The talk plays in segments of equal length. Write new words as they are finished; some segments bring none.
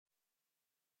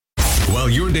while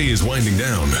your day is winding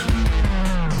down.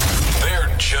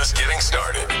 They're just getting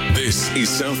started. This is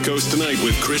South Coast Tonight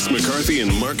with Chris McCarthy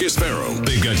and Marcus Farrow.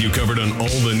 They've got you covered on all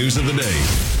the news of the day,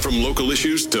 from local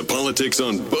issues to politics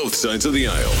on both sides of the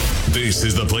aisle. This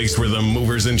is the place where the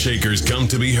movers and shakers come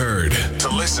to be heard, to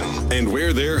listen, and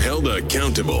where they're held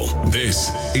accountable. This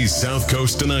is South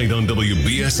Coast Tonight on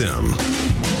WBSM.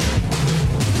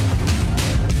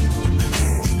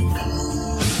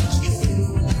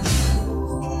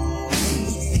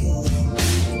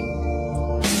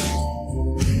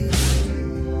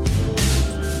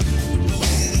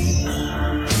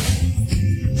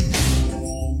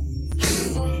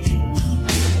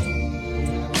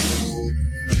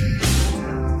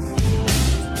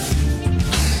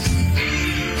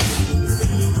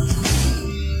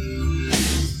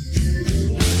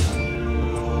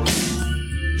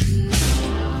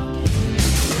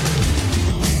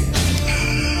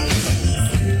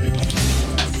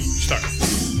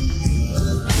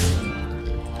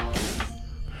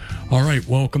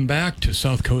 Welcome back to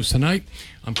South Coast Tonight.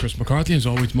 I'm Chris McCarthy. As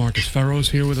always, Marcus Farrow is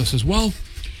here with us as well.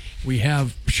 We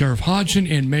have Sheriff Hodgson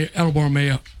and Attleboro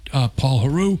Mayor Paul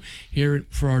Heroux here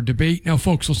for our debate. Now,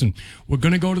 folks, listen, we're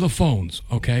going to go to the phones,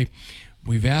 okay?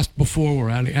 We've asked before, we're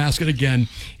going to ask it again.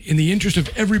 In the interest of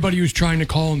everybody who's trying to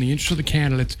call, in the interest of the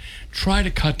candidates, try to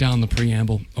cut down the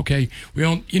preamble, okay?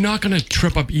 You're not going to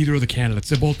trip up either of the candidates.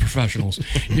 They're both professionals.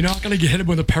 You're not going to get hit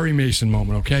with a Perry Mason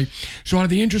moment, okay? So out of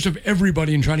the interest of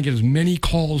everybody and trying to get as many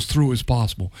calls through as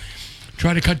possible,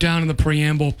 try to cut down in the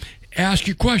preamble. Ask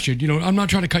your question. I'm not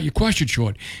trying to cut your question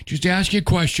short. Just ask your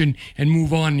question and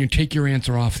move on, and you take your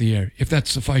answer off the air, if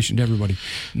that's sufficient to everybody.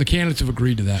 And the candidates have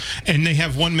agreed to that. And they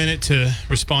have 1 minute to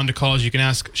respond to calls. You can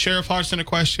ask Sheriff Hodgson a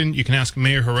question, you can ask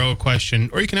Mayor Heroux a question,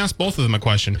 or you can ask both of them a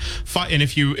question. And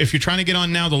if you're trying to get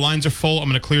on now, the lines are full. I'm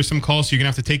going to clear some calls, so you're going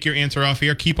to have to take your answer off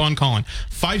air. Keep on calling.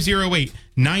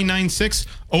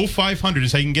 508-996-0500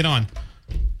 is how you can get on.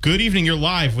 Good evening. You're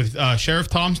live with Sheriff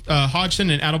Tom Hodgson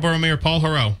and Attleboro Mayor Paul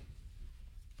Heroux.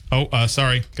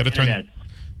 Sorry. Got to turn.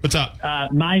 What's up?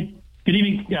 Good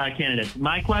evening, candidates.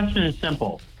 My question is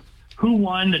simple. Who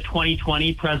won the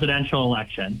 2020 presidential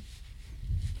election?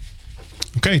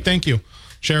 Okay, thank you.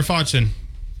 Sheriff Hodgson.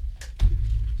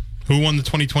 Who won the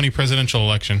 2020 presidential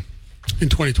election? In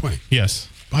 2020? Yes.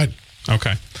 Biden.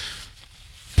 Okay.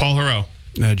 Paul Heroux.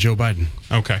 Joe Biden.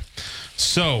 Okay.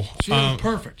 So. That was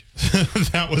perfect.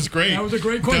 That was great. That was a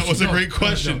great question. That was a great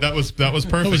question. That was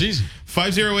perfect. That was easy.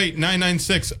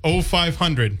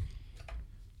 508-996-0500.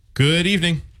 Good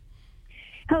evening.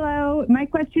 Hello. My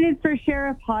question is for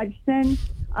Sheriff Hodgson.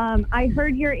 I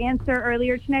heard your answer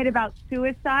earlier tonight about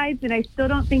suicides, and I still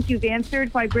don't think you've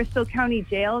answered why Bristol County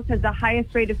Jails has the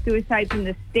highest rate of suicides in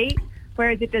the state,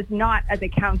 whereas it does not as a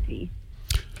county.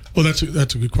 Well, that's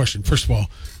a good question. First of all,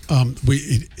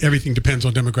 everything depends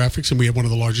on demographics, and we have one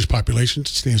of the largest populations.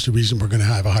 It stands to reason we're going to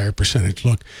have a higher percentage.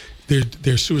 Look,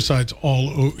 there's suicides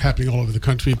happening all over the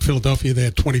country. In Philadelphia, they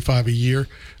had 25 a year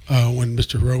when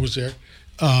Mr. Heroux was there.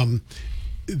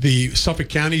 The Suffolk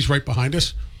County is right behind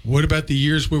us. What about the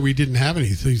years where we didn't have any?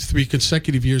 The 3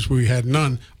 consecutive years where we had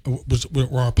none.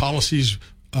 Were our policies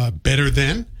better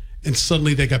then, and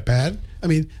suddenly they got bad? I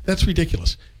mean, that's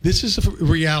ridiculous. This is a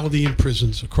reality in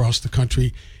prisons across the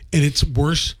country, and it's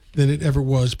worse than it ever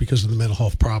was because of the mental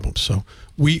health problems. So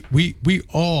we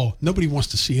all, nobody wants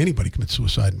to see anybody commit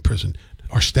suicide in prison.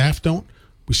 Our staff don't.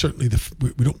 We certainly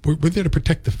we're there to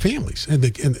protect the families and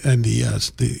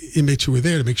the inmates who are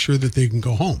there to make sure that they can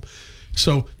go home.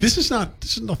 So this is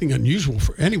nothing unusual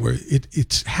for anywhere.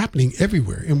 It's happening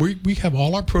everywhere, and we have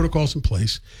all our protocols in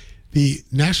place. The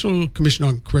National Commission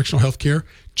on Correctional Health Care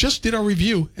just did our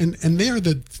review, and they're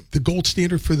the gold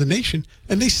standard for the nation.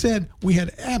 And they said we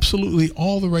had absolutely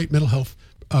all the right mental health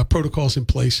protocols in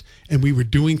place, and we were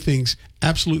doing things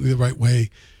absolutely the right way.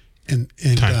 And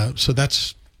so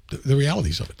that's the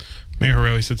realities of it. Mayor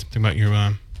Heroux said something about your...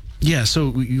 Yeah,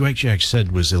 so you actually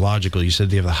said was illogical. You said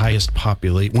they have the highest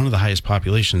one of the highest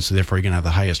populations, so therefore you're going to have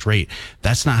the highest rate.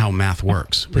 That's not how math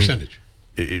works. Percentage.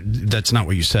 That's not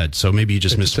what you said, so maybe you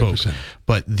just misspoke. 10%.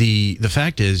 But the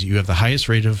fact is you have the highest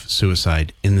rate of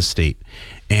suicide in the state.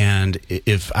 And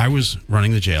if I was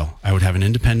running the jail, I would have an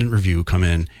independent review come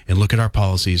in and look at our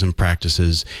policies and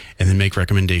practices and then make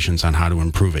recommendations on how to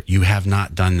improve it. You have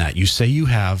not done that. You say you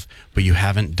have, but you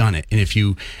haven't done it. And if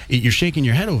you're shaking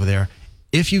your head over there,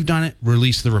 if you've done it,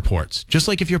 release the reports. Just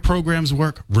like if your programs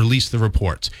work, release the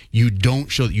reports. You don't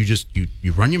show that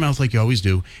you run your mouth like you always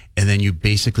do, and then you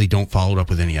basically don't follow it up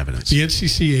with any evidence. The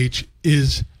NCCH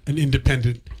is an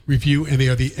independent review, and they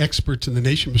are the experts in the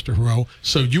nation, Mr. Heroux.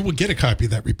 So you will get a copy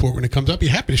of that report when it comes up. Be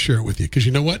happy to share it with you, because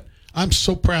you know what? I'm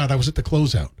so proud. I was at the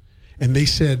closeout, and they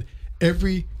said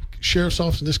every sheriff's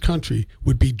office in this country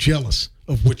would be jealous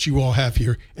of what you all have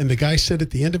here. And the guy said at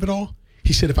the end of it all,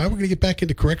 he said, if I were going to get back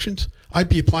into corrections, I'd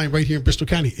be applying right here in Bristol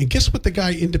County. And guess what the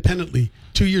guy independently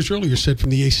 2 years earlier said from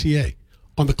the ACA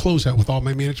on the closeout with all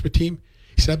my management team?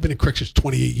 He said, I've been in corrections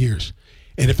 28 years.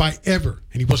 And if I ever,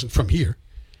 and he wasn't from here,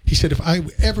 he said, if I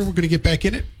ever were going to get back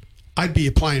in it, I'd be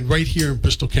applying right here in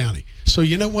Bristol County. So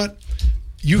you know what?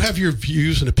 You have your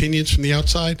views and opinions from the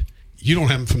outside. You don't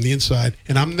have them from the inside.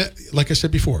 And I'm not, like I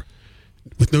said before,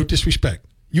 with no disrespect,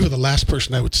 you are the last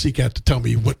person I would seek out to tell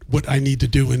me what I need to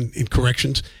do in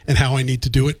corrections and how I need to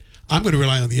do it. I'm going to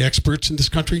rely on the experts in this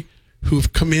country who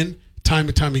have come in time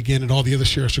and time again, and all the other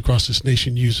sheriffs across this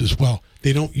nation use as well.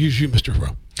 They don't use you, Mr.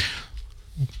 Heroux.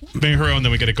 Mayor Heroux, and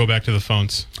then we got to go back to the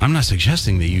phones. I'm not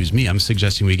suggesting they use me. I'm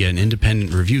suggesting we get an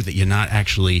independent review, that you're not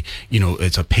actually,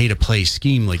 it's a pay-to-play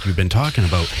scheme like you've been talking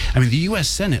about. I mean, the U.S.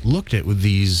 Senate looked at with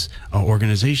these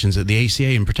organizations, the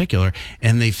ACA in particular,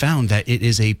 and they found that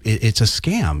it's a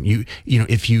scam.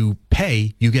 If you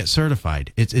pay, you get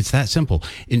certified. It's that simple.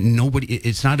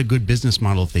 It's not a good business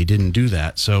model if they didn't do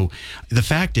that. So the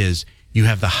fact is, you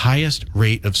have the highest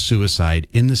rate of suicide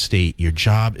in the state. Your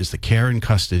job is the care and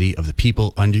custody of the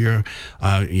people under your,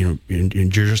 in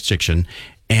jurisdiction,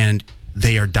 and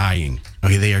they are dying.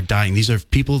 Okay, they are dying. These are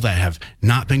people that have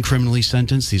not been criminally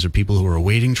sentenced. These are people who are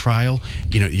awaiting trial.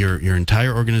 Your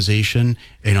entire organization.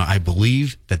 I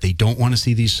believe that they don't want to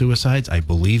see these suicides. I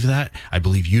believe that. I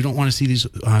believe you don't want to see these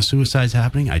suicides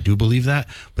happening. I do believe that.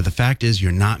 But the fact is,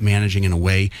 you're not managing in a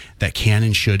way that can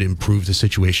and should improve the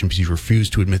situation because you refuse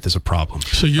to admit there's a problem.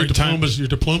 So your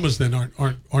diplomas then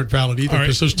aren't valid either,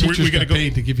 because those teachers got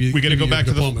paid to give you. We got to go back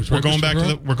to the. Diplomas, We're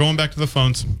going back to the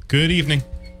phones. Good evening.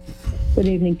 Good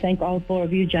evening. Thank all four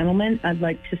of you gentlemen. I'd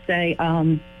like to say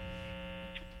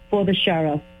for the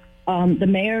sheriff, the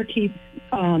mayor keeps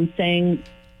saying,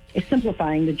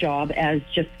 simplifying the job as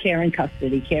just care and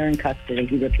custody,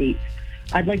 he repeats.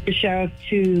 I'd like the sheriff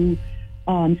to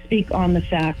speak on the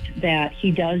fact that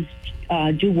he does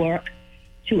do work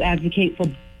to advocate for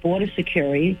border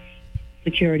security,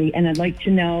 and I'd like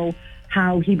to know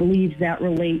how he believes that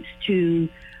relates to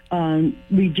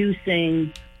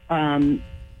reducing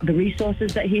the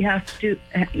resources that he has to,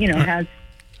 has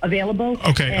available.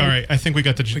 Okay, all right. I think we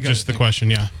got the question.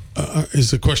 Yeah.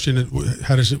 Is the question,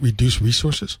 how does it reduce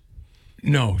resources?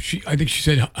 No, I think she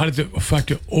said, how does it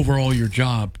affect overall your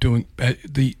job doing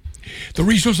the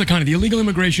resources, kind of the illegal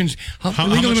immigrations?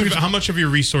 How much of your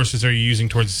resources are you using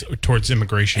towards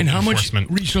immigration and how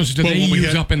enforcement? Much resources do they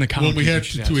use up in the county? When we had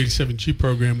the 287G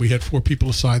program, we had 4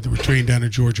 people assigned that were trained down in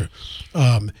Georgia,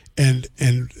 and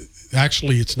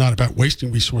actually, it's not about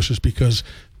wasting resources, because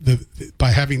by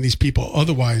having these people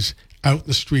otherwise out in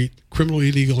the street, criminal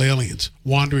illegal aliens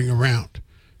wandering around,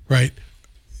 right,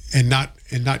 and not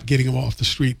getting them off the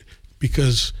street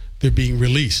because they're being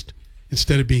released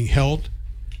instead of being held,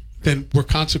 then we're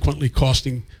consequently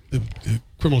costing the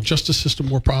criminal justice system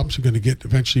more problems. They're going to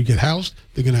eventually get housed.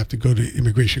 They're going to have to go to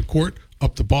immigration court,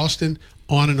 up to Boston,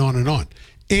 on and on and on.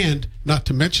 And not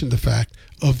to mention the fact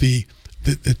of the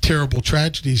terrible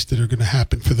tragedies that are going to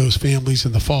happen for those families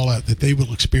and the fallout that they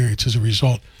will experience as a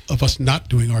result of us not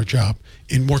doing our job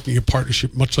in working in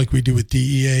partnership, much like we do with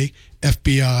DEA,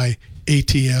 FBI,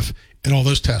 ATF, and all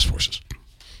those task forces.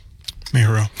 Mayor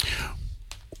Heroux.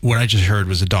 What I just heard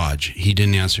was a dodge. He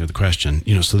didn't answer the question.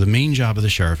 So the main job of the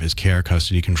sheriff is care,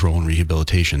 custody, control, and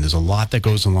rehabilitation. There's a lot that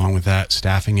goes along with that,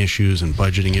 staffing issues and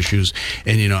budgeting issues.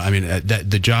 And,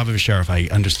 the job of a sheriff, I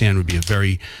understand, would be a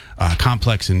very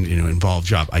complex and, involved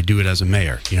job. I do it as a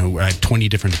mayor. I have 20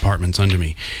 different departments under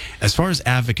me. As far as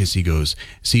advocacy goes,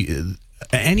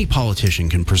 any politician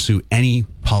can pursue any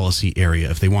policy area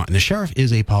if they want, and the sheriff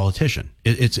is a politician.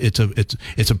 It's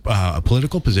a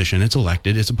political position. It's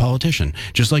elected. It's a politician,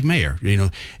 just like mayor.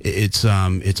 It's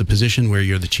a position where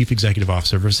you're the chief executive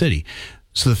officer of a city.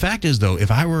 So the fact is, though,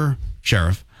 if I were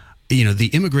sheriff, the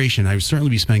immigration, I would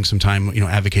certainly be spending some time,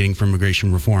 advocating for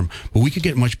immigration reform, but we could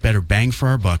get much better bang for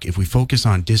our buck if we focus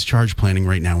on discharge planning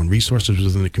right now and resources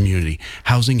within the community,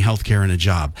 housing, healthcare, and a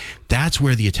job. That's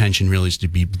where the attention really is to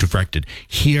be directed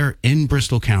here in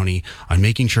Bristol County on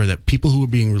making sure that people who are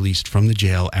being released from the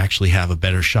jail actually have a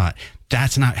better shot.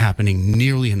 That's not happening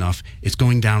nearly enough. It's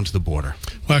going down to the border.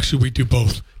 Well, actually, we do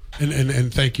both.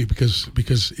 And thank you, because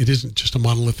it isn't just a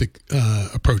monolithic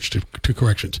approach to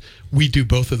corrections. We do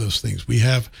both of those things. We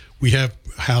have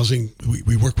housing.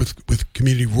 We work with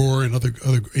Community Roar and other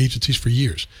agencies for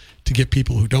years to get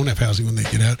people who don't have housing when they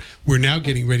get out. We're now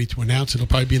getting ready to announce, it'll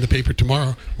probably be in the paper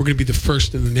tomorrow, we're going to be the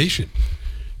first in the nation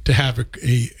to have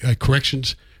a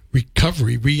corrections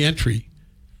recovery, reentry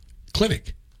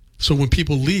clinic. So when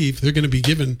people leave, they're going to be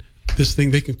given this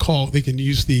thing. They can call. They can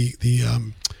use the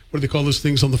what do they call those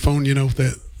things on the phone? You know,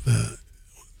 the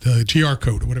GR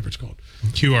code or whatever it's called.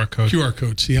 QR code. QR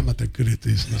code. See, I'm not that good at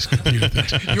these computer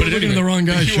things. You're looking at the wrong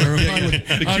guy, Sheriff.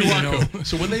 The QR code.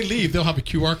 So when they leave, they'll have a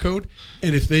QR code,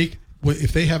 and if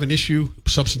they have an issue,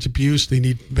 substance abuse, they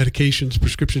need medications,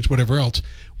 prescriptions, whatever else,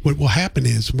 what will happen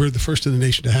is, we're the first in the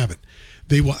nation to have it,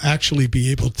 they will actually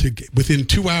be able to, within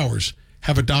 2 hours,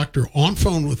 have a doctor on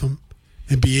phone with them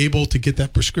and be able to get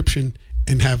that prescription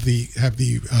and have the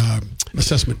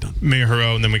assessment done. Mayor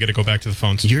Heroux, and then we got to go back to the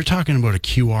phones. You're talking about a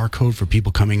QR code for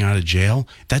people coming out of jail.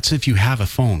 That's if you have a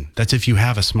phone. That's if you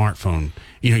have a smartphone.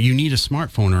 You know, you need a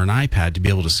smartphone or an iPad to be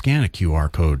able to scan a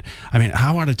QR code. I mean,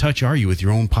 how out of touch are you with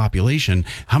your own population?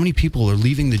 How many people are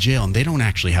leaving the jail and they don't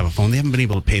actually have a phone? They haven't been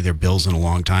able to pay their bills in a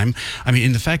long time. I mean,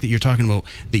 and the fact that you're talking about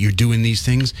that you're doing these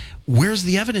things, where's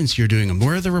the evidence you're doing them?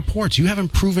 Where are the reports? You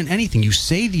haven't proven anything. You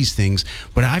say these things,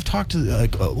 but I've talked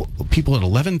to people at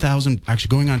 11,000, actually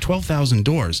going on 12,000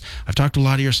 doors. I've talked to a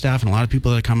lot of your staff and a lot of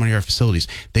people that come into our facilities.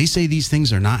 They say these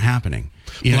things are not happening.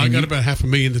 Well, I got about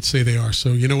 500,000 that say they are. So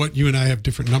you know what? You and I have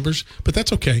different numbers, but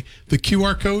that's okay. The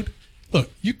QR code. Look,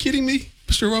 you kidding me,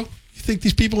 Mr. Rowe? You think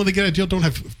these people when they get out of jail don't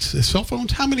have cell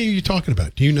phones? How many are you talking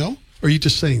about? Do you know? Or are you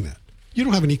just saying that? You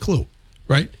don't have any clue,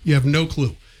 right? You have no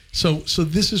clue. So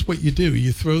this is what you do.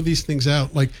 You throw these things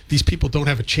out like these people don't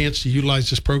have a chance to utilize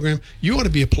this program. You ought to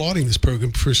be applauding this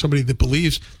program for somebody that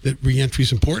believes that reentry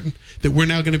is important, that we're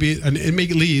now going to be, an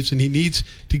inmate leaves and he needs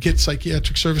to get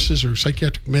psychiatric services or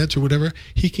psychiatric meds or whatever.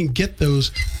 He can get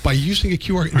those by using a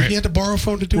QR. Right. He had to borrow a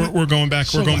phone to do it. We're going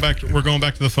back. We're going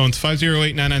back to the phones.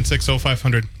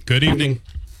 508-996-0500. Good evening.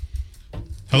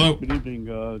 Hello. Good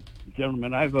evening,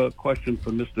 gentlemen. I have a question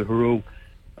for Mr. Heroux.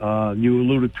 You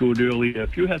alluded to it earlier.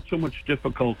 If you had so much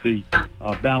difficulty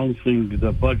balancing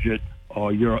the budget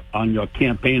or on your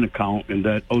campaign account and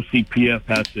that OCPF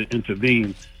has to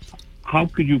intervene, how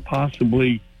could you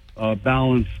possibly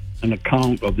balance an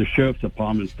account of the Sheriff's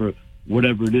Department for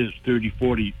whatever it is, $30,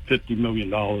 $40, $50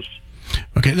 million?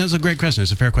 Okay, that's a great question.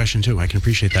 It's a fair question too. I can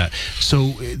appreciate that. So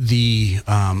the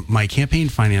my campaign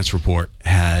finance report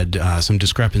had some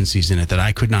discrepancies in it that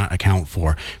I could not account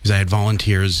for because I had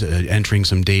volunteers entering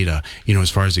some data, as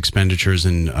far as expenditures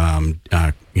and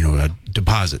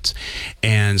deposits,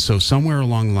 and so somewhere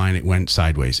along the line it went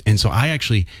sideways. And so I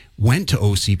actually went to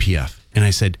OCPF and I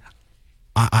said,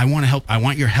 I want to help. I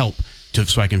want your help.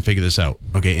 So I can figure this out.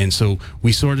 Okay. And so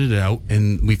we sorted it out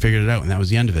and we figured it out, and that was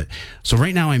the end of it. So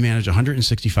right now I manage a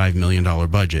 $165 million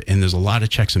budget, and there's a lot of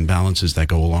checks and balances that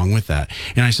go along with that.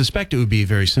 And I suspect it would be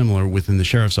very similar within the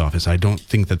sheriff's office. I don't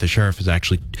think that the sheriff is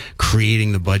actually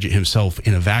creating the budget himself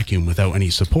in a vacuum without any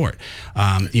support.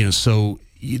 So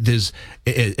there's,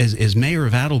 as mayor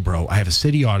of Attleboro, I have a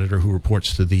city auditor who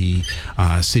reports to the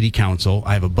city council.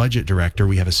 I have a budget director.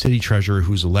 We have a city treasurer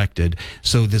who's elected.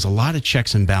 So there's a lot of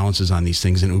checks and balances on these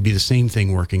things, and it would be the same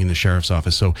thing working in the sheriff's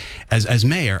office. So as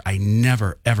mayor, I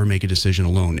never ever make a decision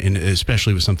alone, and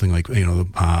especially with something like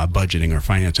budgeting or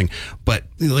financing. But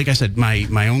like I said,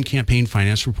 my own campaign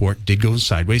finance report did go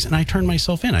sideways, and I turned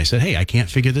myself in. I said, hey, I can't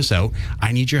figure this out.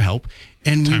 I need your help.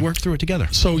 And we worked through it together.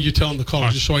 So you're telling the caller,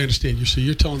 just so I understand you, so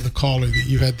you're telling the caller that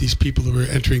you had these people that were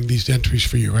entering these entries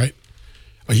for you, right?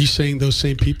 Are you saying those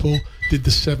same people did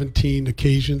the 17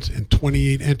 occasions and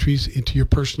 28 entries into your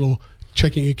personal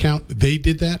checking account? They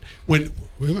did that? Wait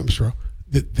a minute, Mr. Rowe.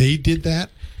 That they did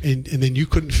that, and then you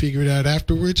couldn't figure it out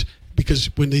afterwards? Because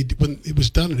when it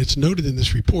was done, and it's noted in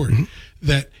this report,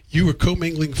 that you were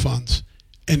commingling funds,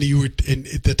 and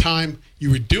at the time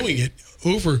you were doing it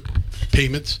over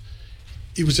payments.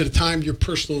 It was at a time your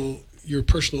personal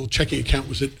checking account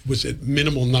was at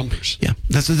minimal numbers. Yeah,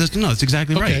 that's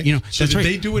exactly right. So did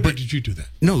they do it, or did you do that?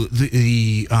 No,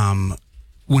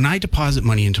 when I deposit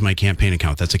money into my campaign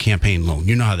account, that's a campaign loan.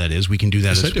 You know how that is. We can do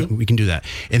that. Yes, I do. We can do that,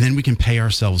 and then we can pay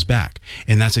ourselves back.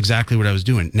 And that's exactly what I was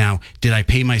doing. Now, did I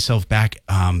pay myself back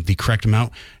the correct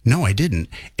amount? No, I didn't.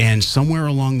 And somewhere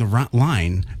along the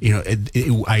line,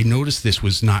 I noticed this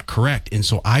was not correct, and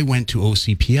so I went to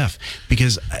OCPF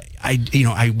because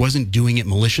I wasn't doing it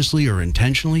maliciously or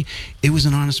intentionally. It was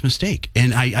an honest mistake,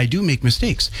 and I do make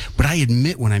mistakes, but I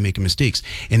admit when I make mistakes,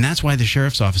 and that's why the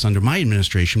sheriff's office under my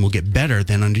administration will get better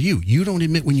than under you. You don't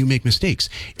admit when you make mistakes.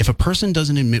 If a person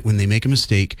doesn't admit when they make a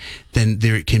mistake, then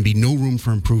there can be no room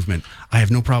for improvement. I have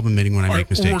no problem admitting when I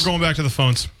make mistakes. We're going back to the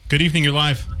phones. Good evening. You're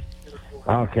live.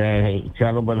 Okay,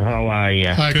 gentlemen, how are you?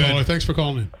 Hi, caller. Thanks for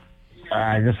calling in.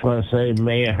 I just want to say,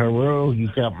 Mayor Heroux,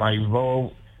 you got my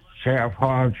vote. Sheriff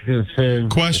Hodgson.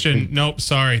 Question. Nope,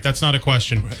 sorry. That's not a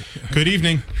question. Good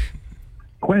evening.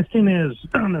 Question is,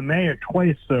 the mayor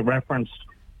twice referenced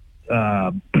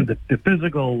the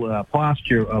physical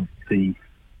posture of the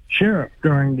sheriff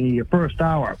during the first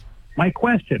hour. My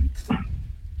question,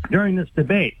 during this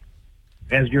debate,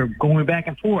 as you're going back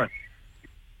and forth,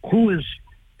 who is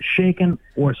shaken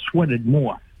or sweated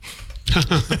more?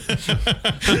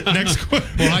 Next question.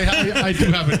 Well, I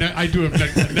do have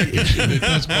neck issue that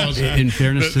does cause that. In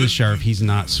fairness to the sheriff, he's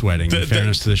not sweating. In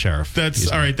fairness to the sheriff.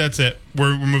 That's all right. That's it.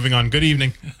 We're moving on. Good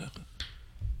evening.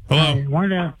 Hello. I wanted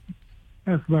to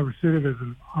ask about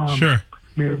recidivism. Sure.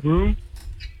 Mayor Heroux,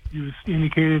 you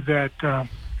indicated that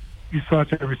you thought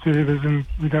that recidivism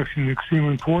reduction is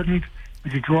extremely important.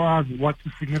 Would you draw out what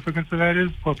the significance of that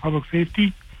is for public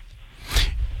safety?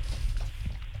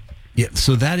 Yeah,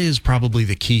 so that is probably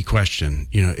the key question,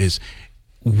 is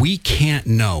we can't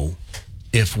know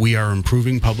if we are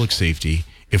improving public safety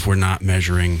if we're not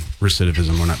measuring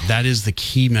recidivism or not. That is the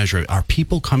key measure. Are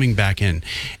people coming back in?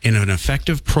 And an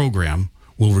effective program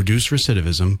will reduce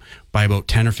recidivism by about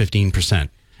 10 or 15%.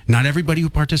 Not everybody who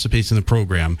participates in the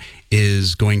program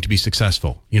is going to be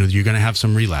successful. You're going to have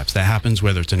some relapse. That happens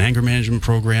whether it's an anger management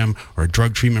program or a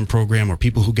drug treatment program or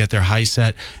people who get their high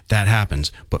set. That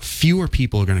happens. But fewer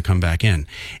people are going to come back in.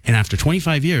 And after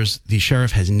 25 years, the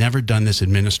sheriff has never done this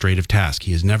administrative task.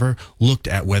 He has never looked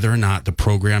at whether or not the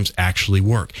programs actually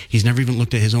work. He's never even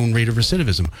looked at his own rate of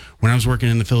recidivism. When I was working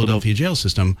in the Philadelphia jail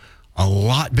system, a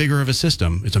lot bigger of a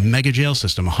system. It's a mega jail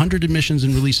system, 100 admissions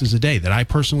and releases a day that I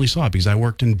personally saw because I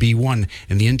worked in B1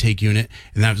 in the intake unit,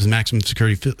 and that was the maximum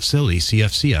security facility,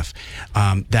 CFCF.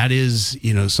 That is,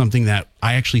 something that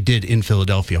I actually did in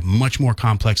Philadelphia, much more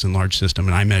complex and large system,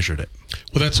 and I measured it.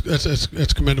 Well,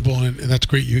 that's commendable, and that's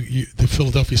great. The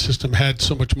Philadelphia system had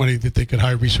so much money that they could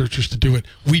hire researchers to do it.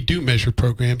 We do measure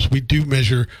programs. We do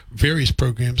measure various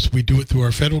programs. We do it through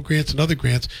our federal grants and other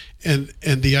grants, and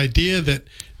the idea that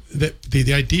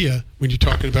the idea when you're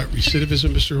talking about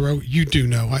recidivism, Mr. Heroux, you do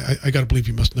know, I got to believe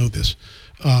you must know this,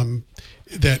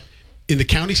 that in the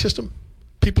county system,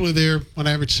 people are there on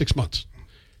average 6 months.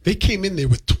 They came in there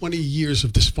with 20 years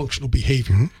of dysfunctional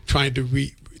behavior, trying to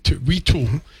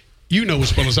retool. You know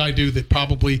as well as I do that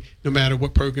probably no matter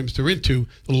what programs they're into,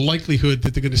 the likelihood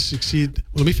that they're going to succeed,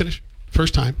 well, let me finish,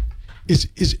 first time,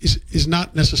 is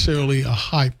not necessarily a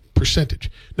high percentage.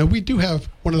 Now, we do have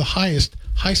one of the highest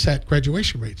high-SAT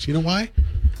graduation rates. You know why?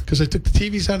 Because I took the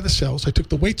TVs out of the cells, I took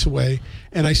the weights away,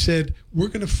 and I said, we're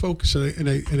going to focus, and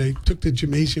I took the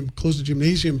gymnasium, closed the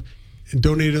gymnasium, and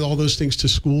donated all those things to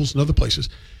schools and other places,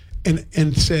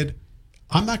 and said,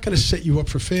 I'm not going to set you up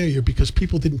for failure because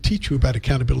people didn't teach you about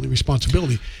accountability and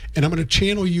responsibility, and I'm going to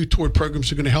channel you toward programs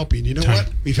that are going to help you. And you know what?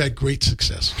 We've had great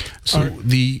success. So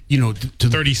to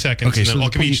 30 seconds. Okay, so I'll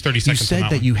give you each 30 seconds. You said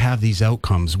that you have these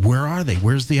outcomes. Where are they?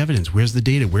 Where's the evidence? Where's the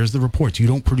data? Where's the reports? You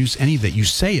don't produce any of that. You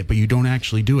say it, but you don't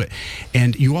actually do it.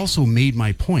 And you also made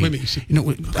my point. Wait a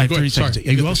minute, I have 30 seconds.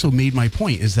 Sorry. You also made my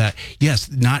point is that,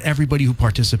 yes, not everybody who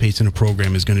participates in a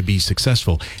program is going to be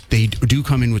successful. They do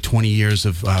come in with 20 years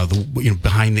of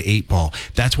behind the 8 ball.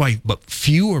 That's why, but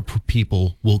fewer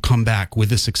people will come back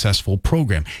with a successful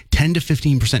program. 10 to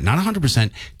 15%, not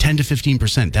 100%, 10 to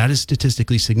 15%. That is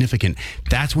statistically significant.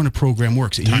 That's when a program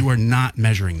works, and you are not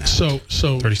measuring that. So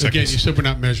 30 again, seconds. you said we're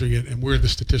not measuring it, and we're the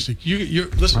statistic.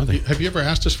 Listen. Have you ever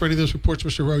asked us for any of those reports,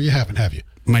 Mr. Heroux? You haven't, have you?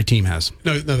 My team has.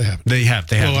 No, they haven't. They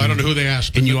have. Well, I don't know who they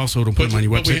asked. And you also don't put them on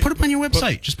your website. Put them on your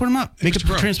website. Just put them up. Make it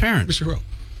transparent. Mr. Heroux,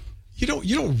 you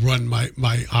don't run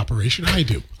my operation. I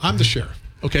do. I'm the sheriff.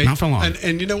 Okay. Not for long.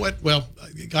 And you know what? Well,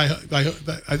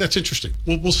 that's interesting.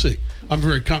 We'll see. I'm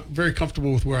very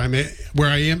comfortable with where I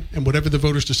am, and whatever the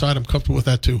voters decide, I'm comfortable with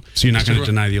that too. So you're not going to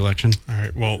deny the election? All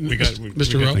right. Well,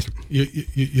 Mr. Heroux,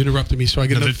 you interrupted me, so I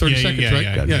get another 30 seconds,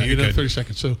 right? Yeah, you get another 30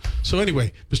 seconds. So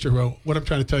anyway, Mr. Heroux, what I'm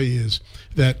trying to tell you is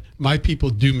that my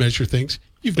people do measure things.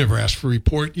 You've never asked for a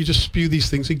report. You just spew these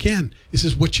things again. This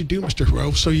is what you do, Mr.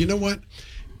 Heroux. So you know what?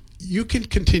 You can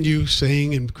continue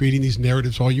saying and creating these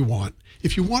narratives all you want.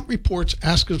 If you want reports,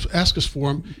 ask us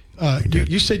for them.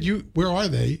 You said where are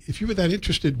they? If you were that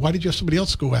interested, why did you have somebody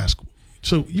else go ask?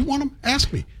 So you want them?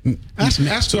 Ask me.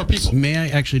 Ask our people. May I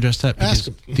actually address that? Ask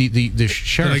them. The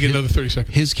sheriff. Can I get another 30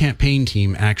 seconds? His campaign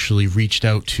team actually reached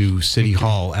out to City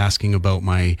Hall asking about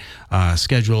my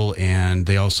schedule, and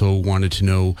they also wanted to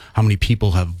know how many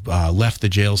people have left the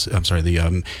jail. I'm sorry,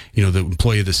 the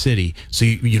employee of the city. So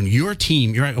your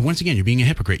team. You're once again, you're being a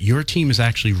hypocrite. Your team has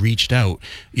actually reached out,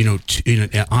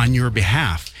 on your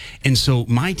behalf, and so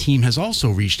my team has also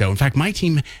reached out. In fact, my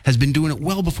team has been doing it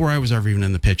well before I was ever even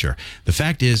in the picture. The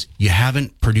fact is, you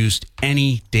haven't produced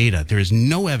any data. There is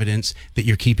no evidence that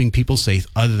you're keeping people safe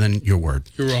other than your word.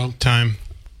 You're wrong. Time.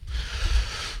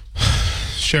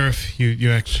 Sheriff,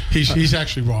 he's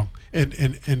actually wrong. And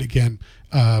again,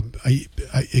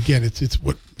 it's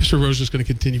what Mr. Rose is going to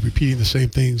continue repeating the same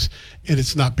things, and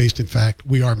it's not based in fact.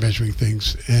 We are measuring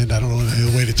things, and I don't know any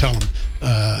other way to tell them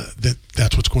that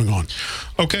that's what's going on.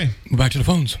 Okay. Back to the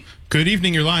phones. Good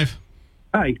evening. You're live.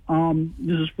 Hi,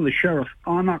 this is for the sheriff.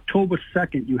 On October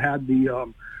 2nd, you had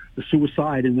the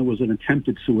suicide, and there was an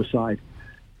attempted suicide.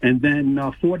 And then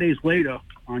 4 days later,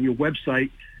 on your website,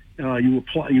 you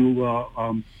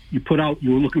put out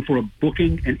you were looking for a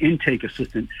booking and intake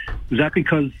assistant. Was that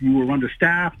because you were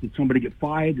understaffed? Did somebody get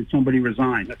fired? Did somebody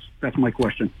resign? That's my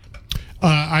question.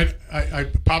 I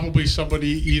probably somebody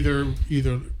either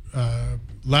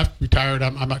left, retired.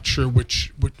 I'm not sure what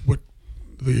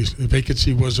the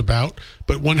vacancy was about,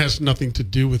 but one has nothing to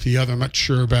do with the other. I'm not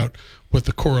sure about what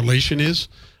the correlation is,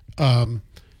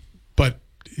 but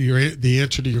the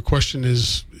answer to your question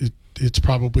is it's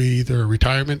probably either a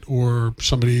retirement or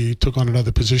somebody took on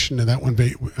another position and that one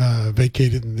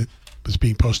vacated and it was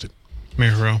being posted.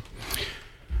 Mayor Heroux.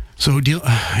 So, I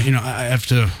have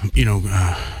to,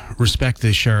 respect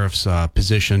the sheriff's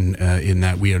position in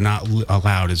that we are not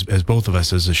allowed, as both of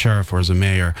us, as a sheriff or as a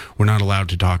mayor, we're not allowed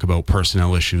to talk about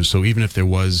personnel issues. So even if there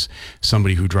was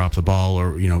somebody who dropped the ball,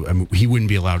 or he wouldn't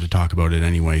be allowed to talk about it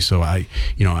anyway. So I'm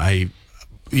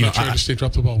not trying to say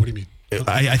drop the ball. What do you mean?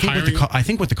 I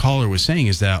think what the caller was saying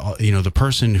is that the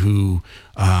person who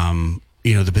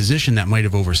the position that might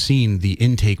have overseen the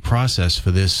intake process for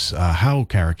this Howe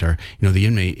character, the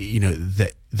inmate,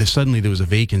 that suddenly there was a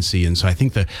vacancy, and so I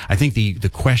think the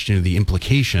question, or the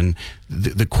implication,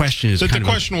 the question is. So the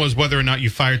question was whether or not you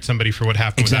fired somebody for what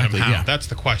happened with Adam Howe. Yeah. That's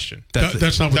the question.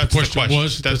 That's not what the question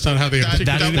was. That's not how they.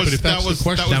 That was the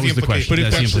question.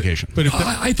 That's the implication. But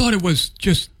I thought it was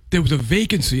just. There was a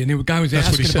vacancy, and the guy was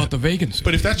asking about the vacancy.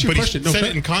 But if that's your question, he said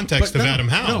it in context of Adam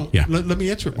Howe. Let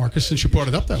me answer it, Marcus, since you brought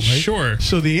it up that way. Sure.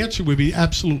 So the answer would be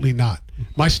absolutely not.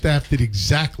 My staff did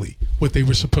exactly what they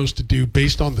were supposed to do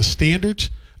based on the standards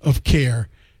of care,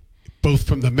 both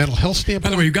from the mental health standpoint. By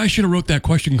the way, you guys should have wrote that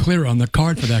question clear on the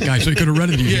card for that guy, so he could have read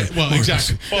it.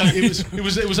 Exactly. Well,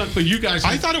 it was unclear. You guys,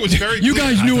 I thought it was very. You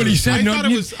guys knew what he said.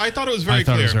 I thought it was very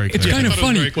clear. It's kind of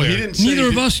funny. Neither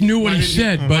of us knew what he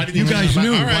said, but you guys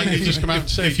knew. All right, you just come out and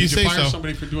say, if you fire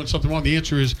somebody for doing something wrong, the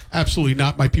answer is absolutely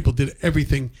not. My people did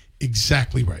everything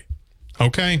exactly right.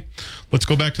 Okay, let's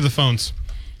go back to the phones.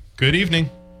 Good evening.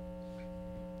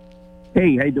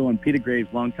 Hey, how you doing? Peter Graves,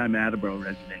 longtime Attleboro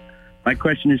resident. My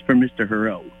question is for Mr.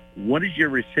 Heroux. What is your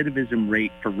recidivism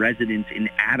rate for residents in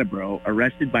Attleboro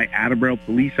arrested by Attleboro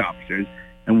police officers,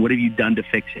 and what have you done to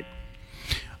fix it?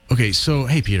 Okay, so,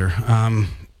 hey, Peter. I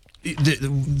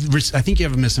think you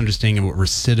have a misunderstanding of what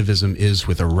recidivism is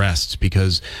with arrests,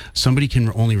 because somebody can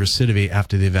only recidivate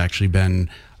after they've actually been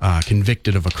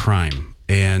convicted of a crime.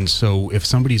 And so if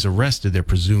somebody's arrested, they're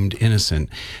presumed innocent.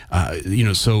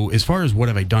 So as far as what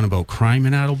have I done about crime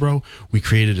in Attleboro, we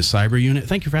created a cyber unit.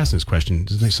 Thank you for asking this question.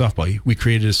 This is a nice softball. We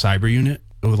created a cyber unit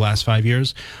over the last 5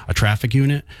 years, a traffic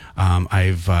unit.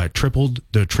 I've tripled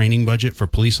the training budget for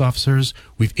police officers.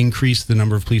 We've increased the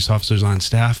number of police officers on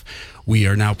staff. We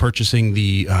are now purchasing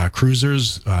the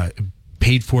cruisers,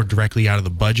 paid for directly out of the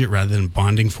budget rather than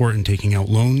bonding for it and taking out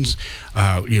loans.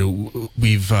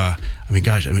 We've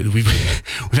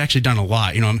actually done a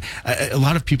lot. A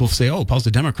lot of people say, "Oh, Paul's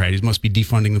a Democrat; he must be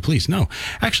defunding the police." No,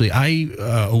 actually, I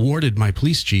awarded my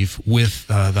police chief with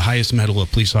the highest medal a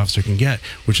police officer can get,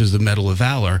 which is the Medal of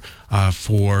Valor,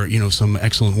 for some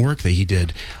excellent work that he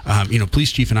did.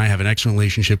 Police chief and I have an excellent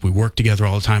relationship. We work together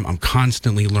all the time. I'm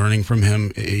constantly learning from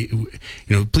him.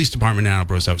 Police department in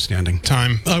Attleboro is outstanding.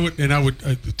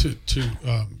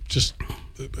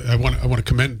 I want to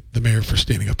commend the mayor for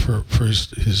standing up for his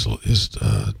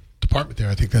department there.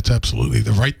 I think that's absolutely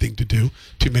the right thing to do.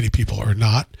 Too many people are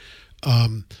not,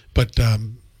 but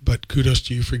kudos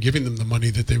to you for giving them the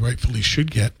money that they rightfully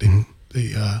should get.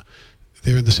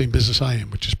 They're in the same business I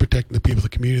am, which is protecting the people of the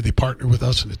community. They partner with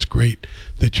us, and it's great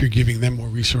that you're giving them more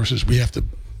resources. We have to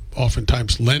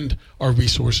oftentimes lend our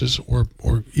resources or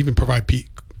even provide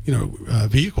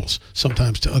vehicles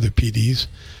sometimes to other PDs.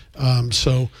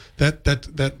 So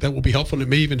that will be helpful. And it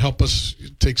may even help us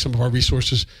take some of our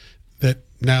resources that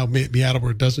now maybe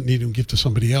Attleboro doesn't need and give to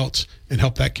somebody else and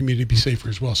help that community be safer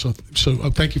as well. So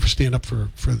thank you for standing up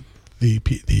for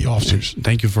the officers.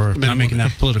 Thank you for not making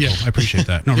that political. Yeah. I appreciate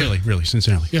that. No, really,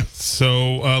 sincerely. Yeah.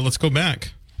 So let's go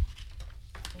back.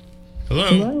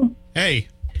 Hello. Hey.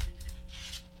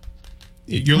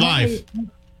 You're live.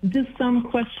 This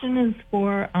question is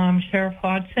for Sheriff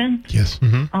Hodgson. Yes.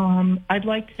 Mm-hmm. I'd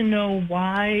like to know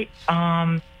why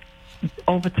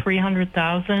over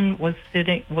 $300,000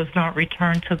 was not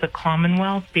returned to the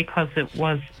Commonwealth, because it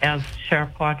was, as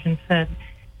Sheriff Hodgson said,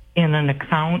 in an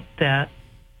account that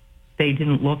they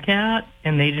didn't look at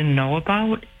and they didn't know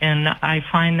about, and I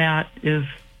find that is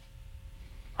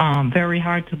very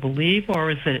hard to believe. Or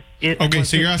is it? Okay,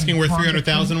 so you're asking where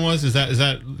 300,000 was? Is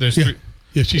that there's? Yeah,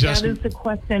 yeah, she's asking. That is the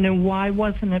question, and why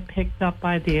wasn't it picked up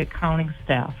by the accounting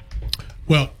staff?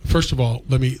 Well, first of all,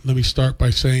 let me start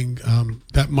by saying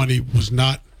that money was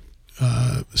not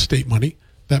state money.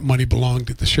 That money belonged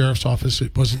at the sheriff's office.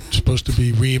 It wasn't supposed to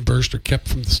be reimbursed or kept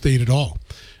from the state at all.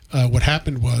 What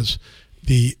happened was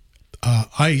the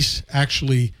ICE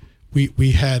actually,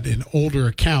 we had an older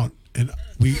account, and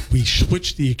we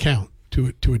switched the account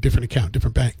to a different account,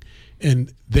 different bank,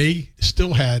 and they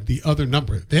still had the other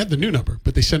number. They had the new number,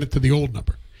 but they sent it to the old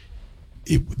number.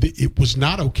 It was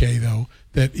not okay, though,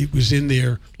 that it was in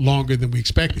there longer than we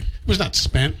expected. It was not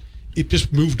spent. It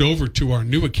just moved over to our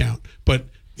new account, but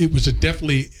it was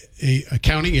definitely a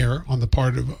accounting error on the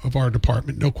part of our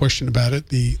department. No question about it.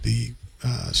 The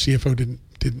CFO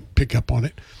didn't pick up on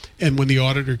it. And when the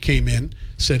auditor came in,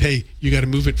 said, hey, you got to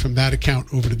move it from that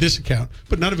account over to this account.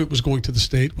 But none of it was going to the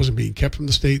state, wasn't being kept from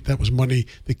the state. That was money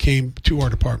that came to our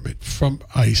department from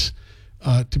ICE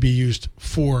to be used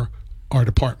for our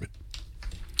department.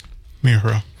 Mayor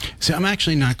Heroux. See, I'm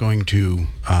actually not going to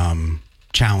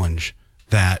challenge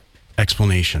that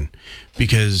explanation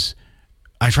because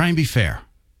I try and be fair.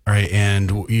 All right.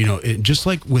 And, just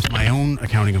like with my own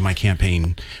accounting of my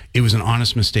campaign, it was an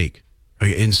honest mistake.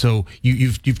 Okay, and so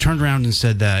you've turned around and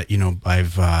said that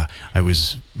I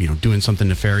was doing something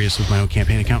nefarious with my own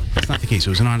campaign account. That's not the case.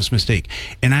 It was an honest mistake,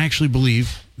 and I actually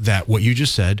believe that what you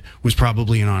just said was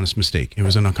probably an honest mistake. It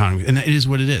was an economy, and it is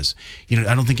what it is.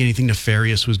 I don't think anything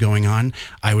nefarious was going on.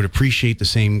 I would appreciate the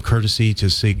same courtesy to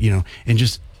say and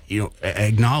just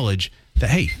acknowledge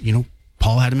that hey,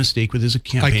 Paul had a mistake with his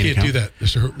campaign account. I can't do that,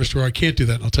 Mr. Roy. I can't do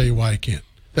that, and I'll tell you why I can't.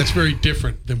 That's very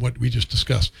different than what we just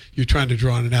discussed. You're trying to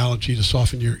draw an analogy to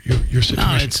soften your situation.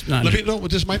 No, it's not.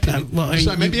 This is my opinion.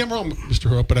 Maybe I'm wrong, Mr.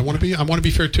 Heroux, but I want to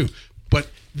be fair too. But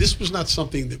this was not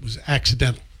something that was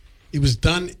accidental. It was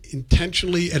done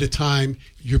intentionally at a time.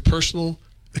 Your personal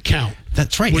account.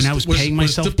 That's right, and I was paying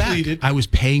myself back. I was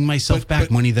paying myself back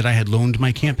money that I had loaned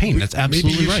my campaign. That's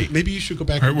absolutely right. Maybe you should go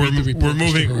back. Right, we're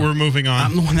moving on.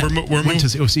 I'm the one that went to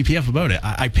OCPF about it.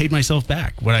 I paid myself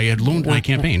back what I had loaned my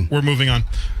campaign. We're moving on.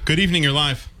 Good evening. You're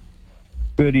live.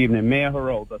 Good evening, Mayor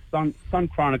Heroux. The Sun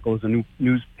Chronicle is a new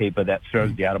newspaper that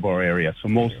serves the Attleboro area, so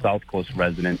most South Coast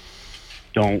residents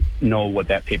don't know what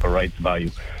that paper writes about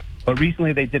you. But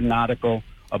recently, they did an article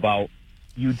about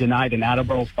you denied an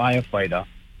Attleboro firefighter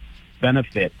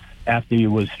benefits after he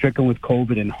was stricken with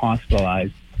COVID and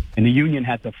hospitalized, and the union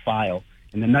had to file.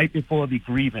 And the night before the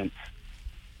grievance,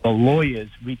 the lawyers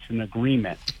reached an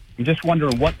agreement. I'm just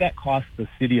wondering what that cost the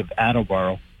city of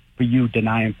Attleboro for you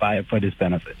denying firefighters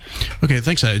benefits. Okay,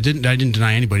 thanks. I didn't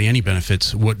deny anybody any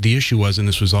benefits. What the issue was, and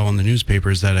this was all in the newspaper,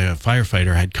 is that a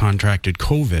firefighter had contracted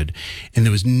COVID, and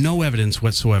there was no evidence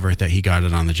whatsoever that he got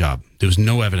it on the job. There was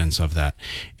no evidence of that.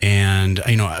 And,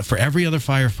 for every other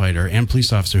firefighter and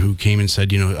police officer who came and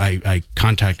said, I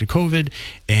contacted COVID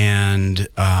and,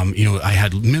 I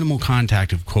had minimal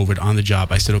contact of COVID on the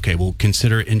job, I said, okay, we'll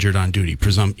consider it injured on duty.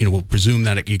 We'll presume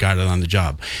that you got it on the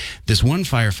job. This one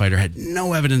firefighter had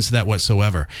no evidence of that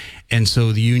whatsoever. And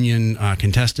so the union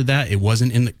contested that. It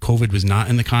wasn't COVID was not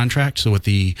in the contract. So what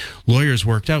the lawyers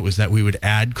worked out was that we would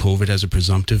add COVID as a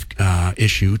presumptive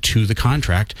issue to the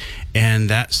contract, and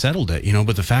that settled it.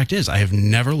 But the fact is, I have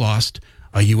never lost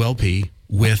a ULP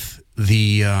with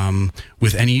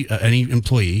with any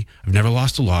employee. I've never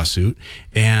lost a lawsuit,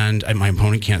 and my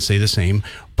opponent can't say the same.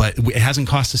 But it hasn't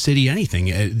cost the city anything.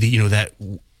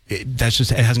 It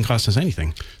hasn't cost us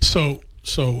anything. So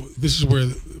this is where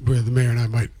the mayor and I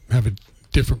might have a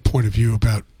different point of view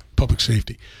about public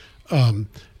safety.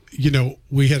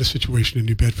 We had a situation in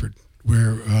New Bedford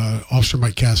where Officer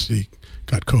Mike Cassidy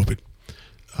got COVID.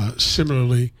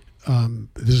 Similarly,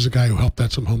 this is a guy who helped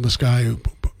out some homeless guy who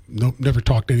never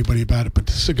talked to anybody about it, but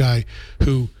this is a guy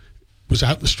who was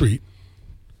out in the street.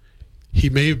 He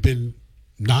may have been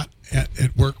not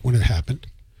at work when it happened,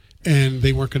 and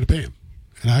they weren't going to pay him.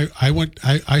 And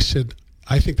I said,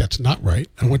 I think that's not right.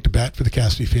 I went to bat for the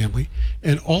Cassidy family,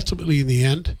 and ultimately, in the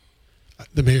end,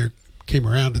 the mayor came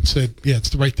around and said, "Yeah, it's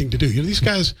the right thing to do." These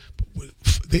guys,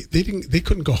 they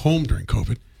couldn't go home during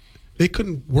COVID. They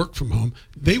couldn't work from home.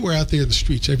 They were out there in the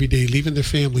streets every day, leaving their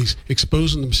families,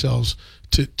 exposing themselves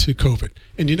to COVID.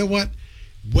 And you know what?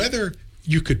 Whether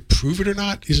you could prove it or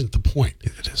not isn't the point.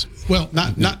 It is. Well,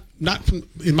 not from,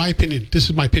 in my opinion. This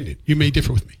is my opinion. You may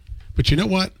differ with me, but you know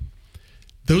what?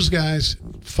 Those guys,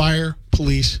 fire,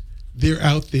 police, they're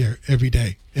out there every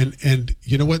day. And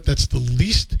you know what? That's the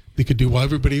least they could do while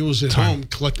everybody was at home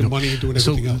collecting money and doing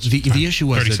everything else. The issue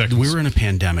was that we were in a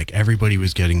pandemic. Everybody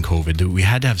was getting COVID. We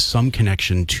had to have some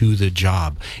connection to the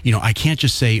job. I can't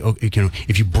just say,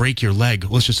 if you break your leg,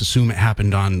 let's just assume it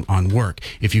happened on work.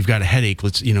 If you've got a headache,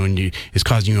 and it's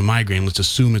causing you a migraine, let's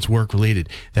assume it's work related.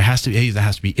 That has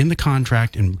to be in the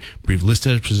contract and be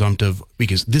listed as presumptive,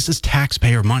 because this is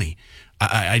taxpayer money.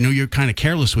 I know you're kind of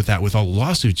careless with that, with all the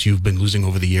lawsuits you've been losing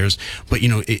over the years, but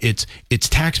it's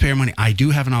taxpayer money. I do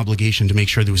have an obligation to make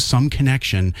sure there was some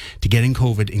connection to getting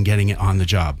COVID and getting it on the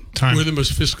job. We're the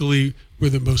most fiscally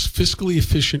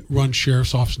efficient run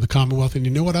sheriff's office in the Commonwealth, and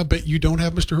you know what? I bet you don't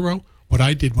have, Mr. Heroux. What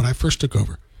I did when I first took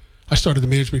over, I started the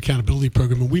Management Accountability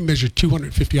Program, and we measured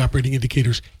 250 operating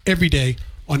indicators every day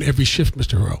on every shift,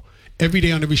 Mr. Heroux. Every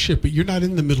day on every shift, but you're not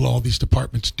in the middle of all these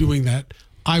departments doing that.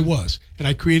 I was, and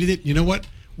I created it. You know what?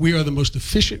 We are the most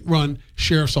efficient run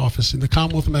sheriff's office in the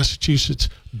Commonwealth of Massachusetts,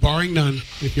 barring none.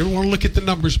 If you ever want to look at the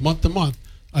numbers month to month,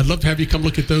 I'd love to have you come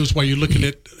look at those while you're looking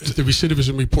at the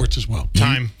recidivism reports as well.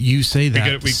 You say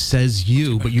that, says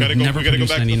you, but you've never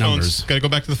produced any numbers. Got to go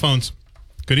back to the phones.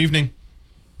 Good evening.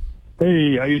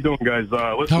 Hey, how you doing, guys?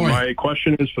 Listen, my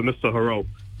question is for Mr. Heroux.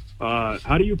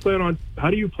 How do you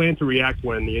plan to react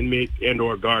when the inmates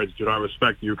and/or guards do not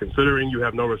respect you, considering you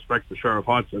have no respect for Sheriff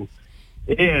Hodgson?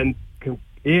 And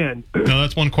no,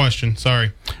 that's one question.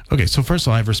 Sorry. Okay, so first of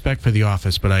all, I have respect for the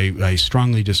office, but I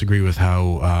strongly disagree with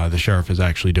how the sheriff is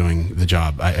actually doing the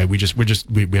job. We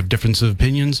have difference of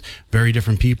opinions, very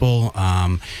different people.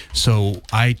 So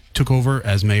I took over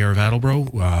as mayor of Attleboro,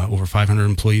 over 500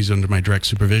 employees under my direct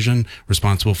supervision,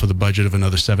 responsible for the budget of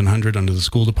another 700 under the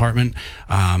school department.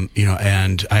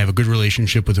 And I have a good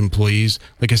relationship with employees.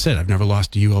 Like I said, I've never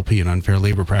lost a ULP, an unfair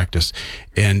labor practice.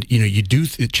 And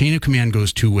the chain of command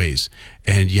goes two ways.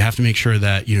 And you have to make sure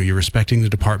that you're respecting the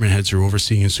department heads who are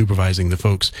overseeing and supervising the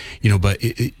folks. But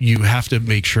you have to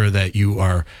make sure that you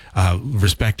are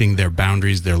respecting their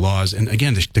boundaries, their laws. And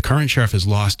again, the current sheriff has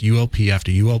lost ULP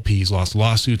after ULP. He's lost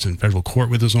lawsuits in federal court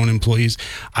with his own employees.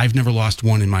 I've never lost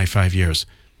one in my 5 years.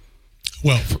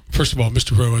 Well, first of all,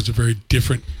 Mr. Heroux has a very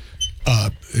different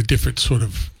sort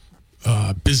of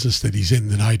business that he's in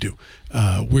than I do.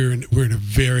 We're in a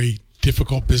very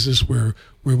difficult business where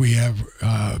we have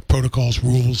protocols,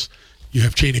 rules, you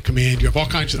have chain of command, you have all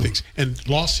kinds of things. And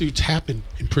lawsuits happen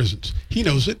in prisons. He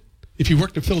knows it. If you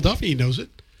worked in Philadelphia, he knows it.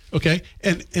 Okay?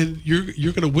 And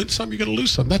you're going to win some, you're going to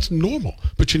lose some. That's normal.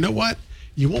 But you know what?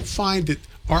 You won't find that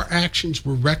our actions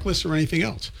were reckless or anything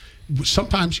else.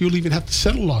 Sometimes you'll even have to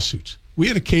settle lawsuits. We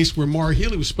had a case where Mara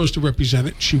Healy was supposed to represent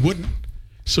it. She wouldn't.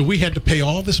 So we had to pay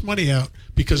all this money out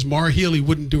because Mara Healy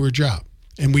wouldn't do her job.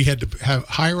 And we had to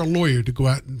hire a lawyer to go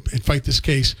out and fight this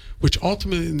case, which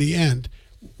ultimately, in the end,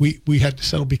 we had to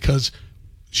settle because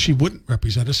she wouldn't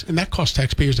represent us, and that cost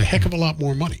taxpayers a heck of a lot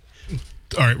more money.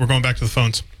 All right, we're going back to the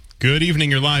phones. Good evening,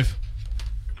 you're live.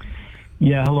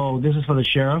 Yeah, hello. This is for the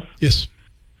sheriff. Yes.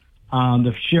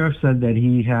 The sheriff said that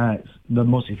he has the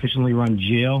most efficiently run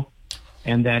jail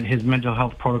and that his mental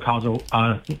health protocols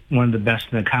are one of the best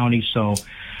in the county. So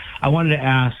I wanted to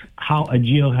ask how a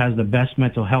jail has the best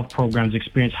mental health programs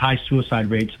experience high suicide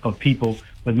rates of people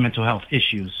with mental health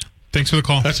issues. Thanks for the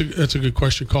call. That's a good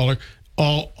question, caller.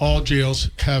 All jails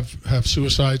have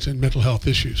suicides and mental health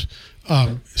issues.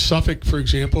 Suffolk, for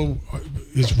example,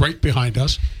 is right behind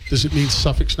us. Does it mean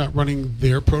Suffolk's not running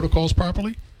their protocols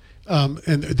properly?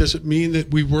 And does it mean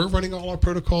that we were running all our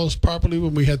protocols properly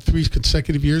when we had 3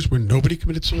 consecutive years where nobody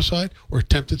committed suicide or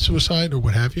attempted suicide or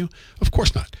what have you? Of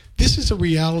course not. This is a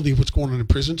reality of what's going on in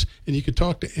prisons, and you could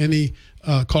talk to any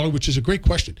caller, which is a great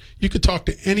question. You could talk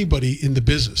to anybody in the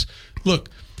business. Look,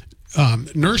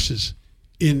 nurses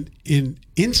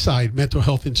inside mental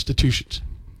health institutions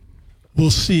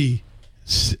will see,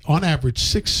 on average,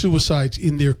 6 suicides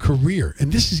in their career,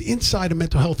 and this is inside a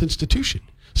mental health institution.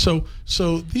 So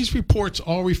these reports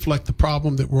all reflect the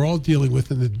problem that we're all dealing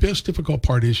with, and the most difficult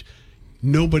part is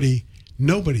nobody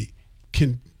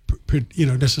can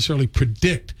necessarily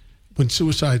predict when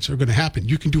suicides are going to happen.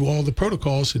 You can do all the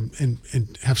protocols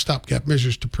and have stopgap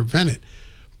measures to prevent it,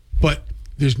 but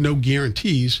there's no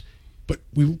guarantees. But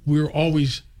we're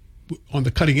always on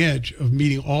the cutting edge of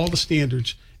meeting all the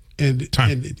standards, and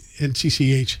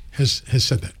CCH has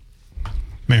said that.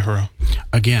 Mayor Heroux.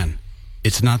 Again,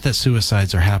 it's not that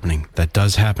suicides are happening. That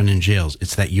does happen in jails.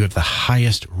 It's that you have the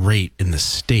highest rate in the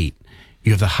state.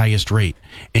 You have the highest rate,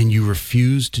 and you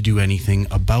refuse to do anything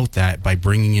about that by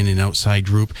bringing in an outside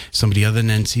group, somebody other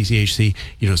than NCCHC,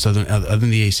 other than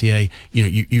the ACA.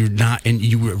 You're not, and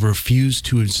you refuse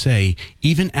to say,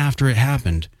 even after it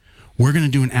happened, we're going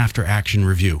to do an after-action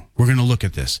review. We're going to look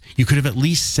at this. You could have at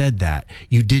least said that.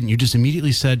 You didn't. You just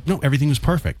immediately said, no, everything was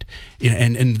perfect.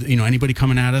 And anybody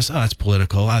coming at us, it's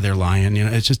political. They're lying.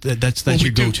 It's just that's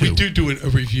your go-to. We do a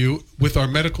review with our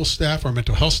medical staff, our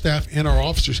mental health staff, and our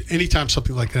officers anytime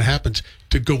something like that happens,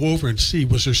 to go over and see,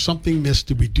 was there something missed?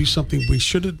 Did we do something we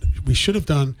should have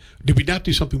done? Did we not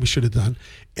do something we should have done?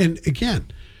 And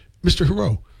again, Mr.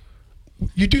 Heroux,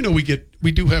 you do know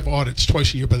we do have audits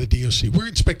twice a year by the DOC. We're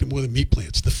inspecting more than meat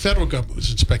plants. The federal government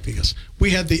was inspecting us. We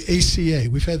had the ACA.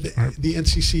 We've had the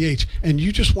NCCH. And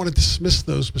you just want to dismiss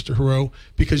those, Mr. Heroux,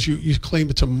 because you claim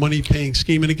it's a money-paying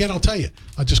scheme. And again, I'll tell you,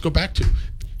 I'll just go back to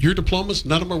your diplomas,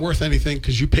 none of them are worth anything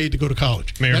because you paid to go to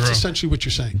college. Mayor That's Heroux. essentially what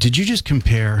you're saying. Did you just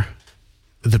compare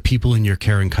the people in your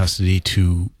care and custody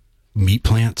to meat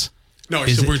plants? No, I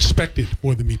said we're inspected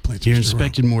more than meat plants. You're Mr.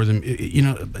 inspected more than,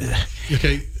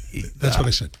 Okay, that's what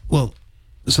I said. Well,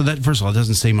 so that, first of all, it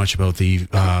doesn't say much about the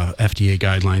FDA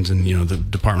guidelines and, the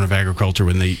Department of Agriculture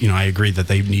when they, I agree that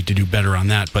they need to do better on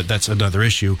that, but that's another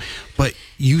issue. But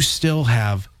you still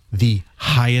have the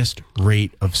highest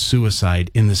rate of suicide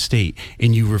in the state,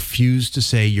 and you refuse to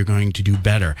say you're going to do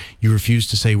better. You refuse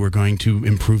to say we're going to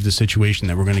improve the situation,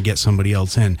 that we're going to get somebody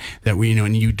else in, that we,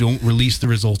 and you don't release the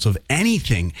results of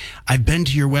anything. I've been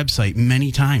to your website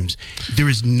many times. There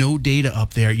is no data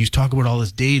up there. You talk about all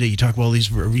this data. You talk about all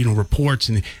these, reports,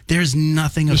 and there's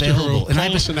nothing Mr. available. Heroux,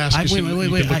 call us and ask us.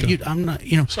 Wait. I'm not.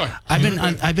 Sorry.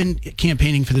 I've been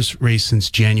campaigning for this race since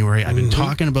January. I've been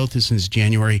talking about this since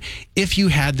January. If you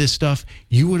had this stuff,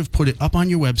 you would have put it up on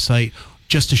your website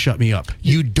just to shut me up.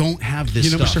 You don't have this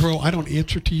stuff. Mr. Heroux, I don't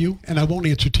answer to you, and I won't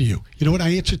answer to you. You know what? I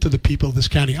answer to the people of this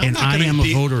county. And I am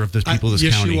a voter of the people of this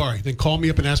county. Yes, you are. Then call me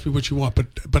up and ask me what you want.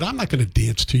 But I'm not going to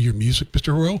dance to your music,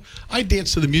 Mr. Heroux. I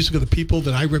dance to the music of the people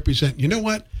that I represent. You know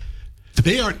what?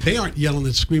 They aren't yelling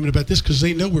and screaming about this because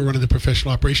they know we're running the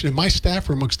professional operation, and my staff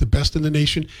are amongst the best in the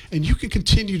nation. And you can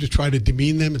continue to try to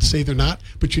demean them and say they're not.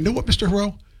 But you know what, Mr.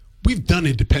 Heroux? We've done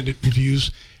independent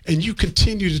reviews, and you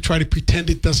continue to try to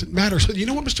pretend it doesn't matter. So you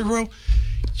know what, Mr. Heroux?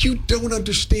 You don't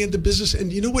understand the business.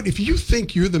 And you know what? If you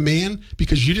think you're the man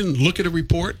because you didn't look at a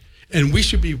report, and we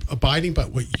should be abiding by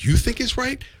what you think is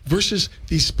right, versus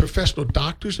these professional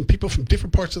doctors and people from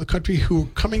different parts of the country who are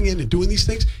coming in and doing these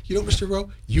things, you know, Mr.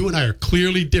 Heroux, you and I are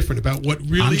clearly different about what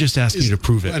really I'm just asking you to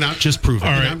prove it. Just prove it.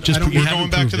 All right. We're going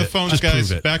back to the phones,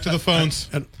 guys. Back to the phones.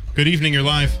 Good evening. You're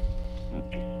live.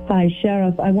 Hi,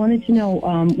 Sheriff. I wanted to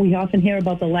know, we often hear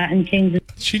about the Latin Kings.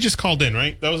 She just called in,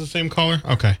 right? That was the same caller?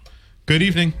 Okay. Good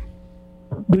evening.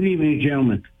 Good evening,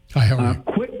 gentlemen. Hi, how are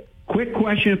you? Quick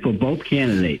question for both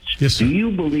candidates. Yes, sir. Do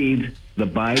you believe the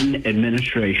Biden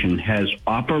administration has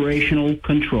operational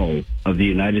control of the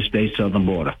United States southern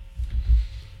border?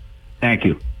 Thank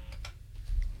you.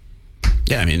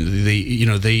 Yeah, I mean,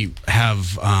 they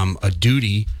have a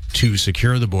duty to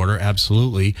secure the border,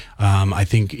 absolutely. I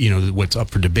think, what's up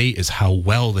for debate is how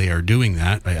well they are doing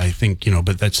that. I think,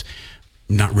 but that's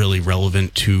not really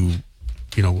relevant to,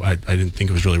 I didn't think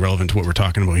it was really relevant to what we're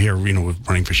talking about here, with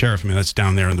running for sheriff. I mean, that's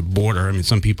down there on the border. I mean,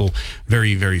 some people,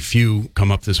 very, very few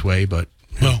come up this way, but...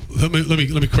 Well, let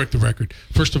me correct the record.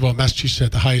 First of all, Massachusetts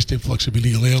had the highest influx of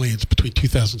illegal aliens between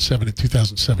 2007 and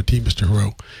 2017, Mr.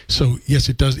 Heroux. So, yes,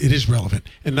 it is relevant.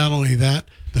 And not only that,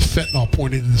 the fentanyl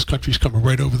pouring into this country is coming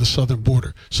right over the southern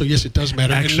border. So, yes, it does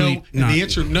matter. Actually, and the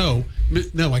answer, no,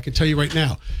 I can tell you right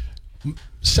now.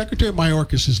 Secretary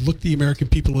Mayorkas has looked the American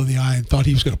people in the eye and thought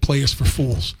he was going to play us for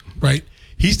fools, right?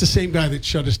 He's the same guy that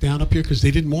shut us down up here because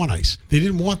they didn't want ICE. They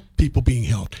didn't want people being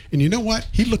held. And you know what?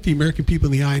 He looked the American people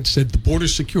in the eye and said the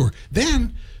border's secure.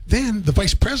 Then the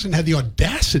vice president had the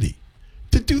audacity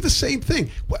to do the same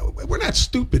thing. We're not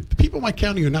stupid. The people in my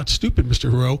county are not stupid,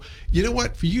 Mr. Heroux. You know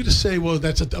what? For you to say, well,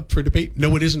 that's up for debate.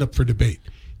 No, it isn't up for debate.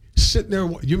 Sitting there,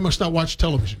 you must not watch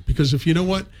television because if you know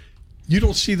what? You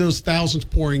don't see those thousands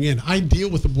pouring in. I deal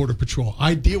with the Border Patrol.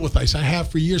 I deal with ICE. I have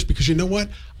for years because you know what?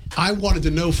 I wanted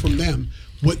to know from them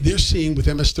what they're seeing with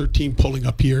MS-13 pulling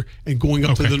up here and going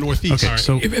up to the northeast. Okay,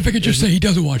 so if I could just say he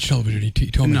doesn't watch television,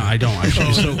 he told me. No, I don't.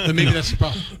 Actually. So maybe that's the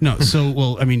problem. No, so,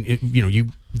 well, I mean,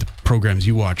 the programs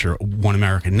you watch are One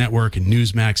American Network and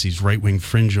Newsmax, these right-wing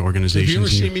fringe organizations. Have you ever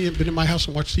seen me, been in my house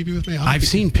and watched TV with me? I've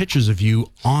seen pictures of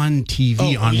you on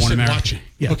TV on One American. Watching.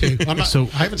 Yeah. Okay, I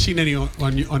haven't seen any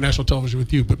on national television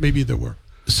with you, but maybe there were.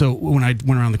 So when I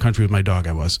went around the country with my dog,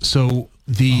 I was. So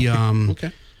the...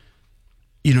 okay.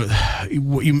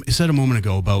 What you said a moment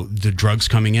ago about the drugs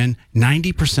coming in,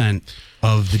 90%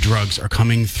 of the drugs are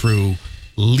coming through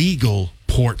legal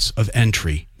ports of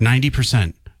entry.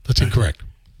 90%. That's incorrect.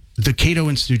 The Cato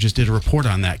Institute just did a report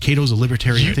on that. Cato's a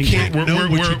libertarian think tank.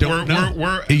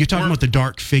 You're talking about the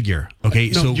dark figure, okay?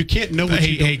 No, so you can't know what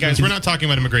you don't Hey, guys, know. we're not talking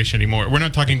about immigration anymore. We're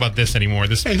not talking about this anymore.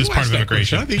 This part of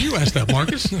immigration. I think you asked that,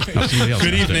 Marcus.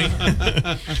 Good evening.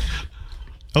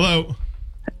 Hello.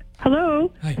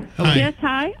 Hello. Hi. Hi. Yes,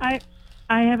 hi.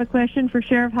 I have a question for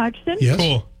Sheriff Hodgson. Yes.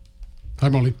 Cool. Hi,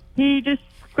 Molly. He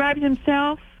describes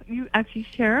himself,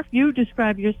 Sheriff, you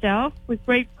describe yourself with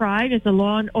great pride as a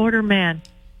law and order man.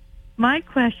 My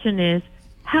question is,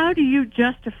 how do you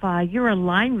justify your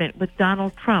alignment with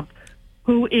Donald Trump,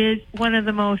 who is one of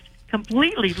the most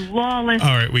completely lawless...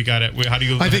 All right, we got it. How do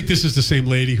you... I think this is the same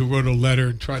lady who wrote a letter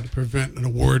and tried to prevent an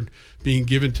award being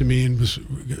given to me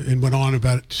and went on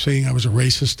about it, saying I was a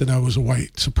racist and I was a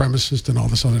white supremacist and all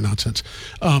this other nonsense.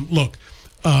 Look,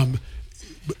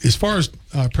 as far as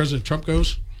President Trump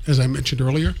goes, as I mentioned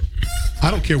earlier, I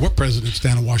don't care what president's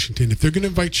down in Washington. If they're going to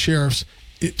invite sheriffs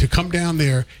to come down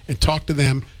there and talk to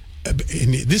them, and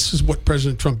this is what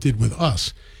President Trump did with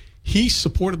us. He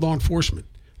supported law enforcement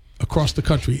across the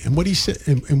country, and what he said,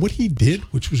 and what he did,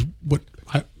 which was what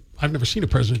I've never seen a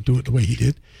president do it the way he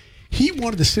did. He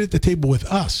wanted to sit at the table with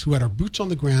us, who had our boots on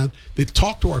the ground, that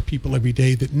talk to our people every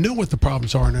day, that know what the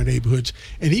problems are in our neighborhoods,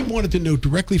 and he wanted to know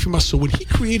directly from us. So when he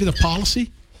created a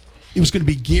policy, it was going to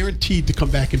be guaranteed to come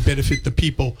back and benefit the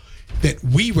people that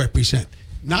we represent,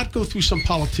 not go through some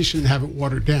politician and have it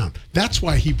watered down. That's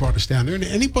why he brought us down there. And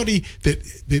anybody that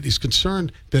is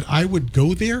concerned that I would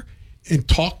go there and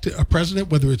talk to a president,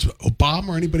 whether it's Obama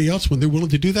or anybody else, when they're willing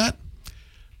to do that,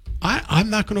 I'm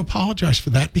not going to apologize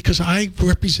for that, because I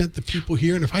represent the people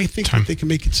here. And if I think that they can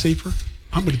make it safer,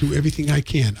 I'm going to do everything I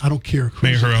can. I don't care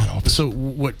who's in that office. So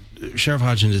what Sheriff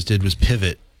Hodgson just did was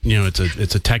pivot. You know, it's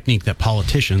a technique that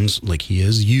politicians, like he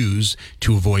is, use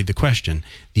to avoid the question.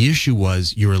 The issue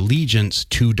was your allegiance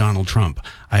to Donald Trump.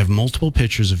 I have multiple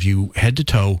pictures of you head to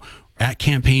toe at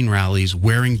campaign rallies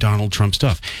wearing Donald Trump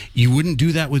stuff. You wouldn't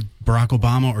do that with Barack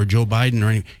Obama or Joe Biden or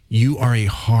anything. You are a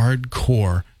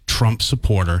hardcore Trump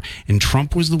supporter, and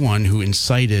Trump was the one who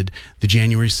incited the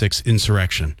January 6th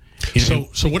insurrection. So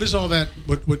what does all that?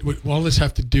 What all this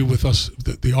have to do with us,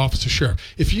 the office of sheriff?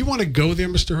 If you want to go there,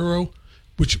 Mr. Heroux,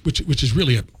 which is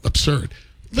really absurd.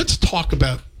 Let's talk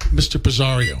about Mr.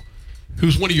 Pizzario,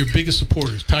 who's one of your biggest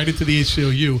supporters, tied into the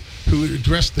ACLU, who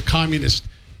addressed the communist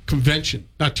convention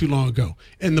not too long ago,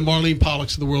 and the Marlene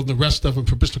Pollocks of the world and the rest of them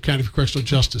for Bristol County for Correctional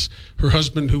Justice. Her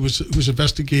husband, who was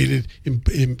investigated at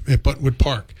Buttonwood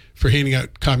Park for handing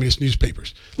out communist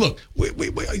newspapers. Look,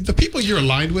 the people you're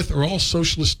aligned with are all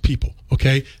socialist people,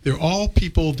 okay? They're all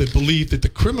people that believe that the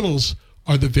criminals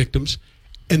are the victims,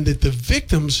 and that the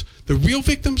victims, the real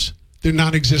victims, they're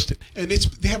non-existent. And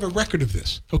they have a record of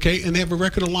this, okay? And they have a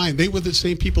record of lying. They were the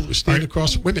same people that were standing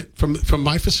across women from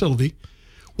my facility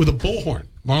with a bullhorn,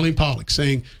 Marlene Pollock,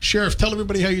 saying, "Sheriff, tell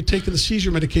everybody how you're taking the seizure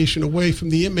medication away from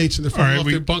the inmates and they're falling off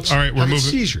their bunks." All right, we're moving.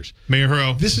 Seizures. Mayor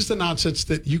Heroux. This is the nonsense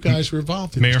that you guys were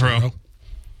involved in. Mayor Heroux.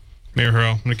 Mayor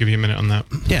Heroux, I'm going to give you a minute on that.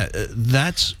 Yeah,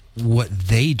 that's what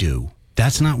they do.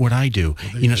 That's not what I do.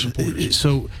 Well,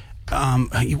 so.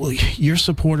 Well, your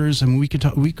supporters, I mean, we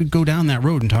could go down that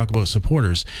road and talk about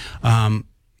supporters.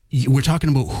 We're talking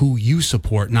about who you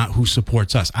support, not who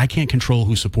supports us. I can't control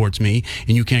who supports me,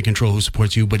 and you can't control who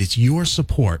supports you, but it's your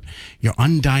support, your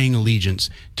undying allegiance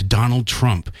to Donald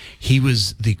Trump. He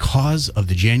was the cause of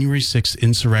the January 6th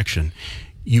insurrection.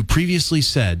 You previously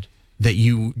said that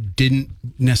you didn't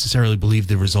necessarily believe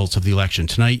the results of the election.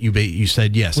 Tonight, you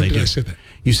said, yes, When I did do. I say that?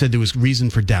 You said there was reason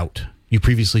for doubt. You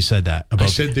previously said that. I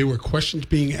said there were questions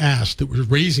being asked that were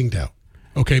raising doubt,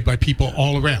 okay, by people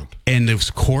all around. And those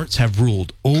courts have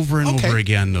ruled over and over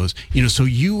again those, so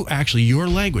you actually, your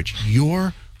language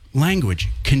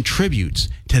contributes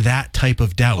to that type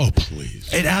of doubt. Oh,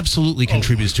 please. It absolutely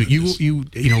contributes to it.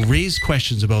 You raised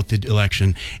questions about the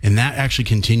election, and that actually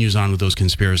continues on with those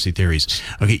conspiracy theories.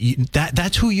 Okay,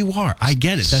 that's who you are. I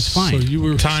get it. That's fine. So you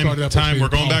were Time. We're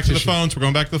going back to the phones. We're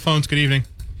going back to the phones. Good evening.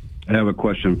 I have a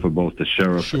question for both the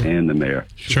sheriff and the mayor.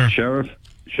 Sure.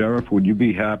 Sheriff, would you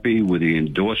be happy with the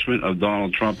endorsement of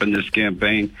Donald Trump in this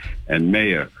campaign? And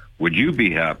Mayor, would you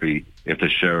be happy if the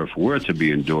sheriff were to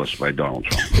be endorsed by Donald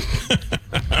Trump?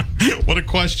 What a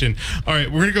question. All right,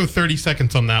 we're going to go 30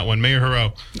 seconds on that one. Mayor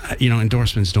Heroux.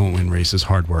 Endorsements don't win races.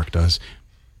 Hard work does.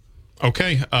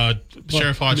 Okay.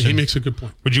 Sheriff Hodgson. He makes a good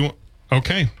point. Would you?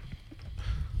 Okay.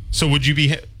 So would you be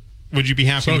happy?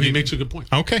 So he makes a good point.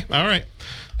 Okay. All right.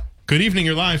 Good evening.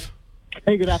 You're live.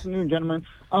 Hey, good afternoon, gentlemen.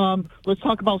 Let's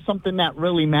talk about something that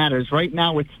really matters. Right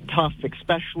now, it's tough,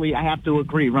 especially, I have to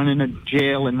agree, running a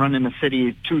jail and running a city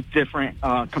is two different,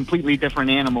 completely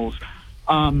different animals.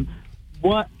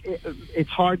 what? It's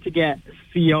hard to get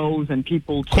COs and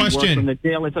people to work in the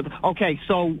jail. Okay,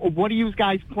 so what do you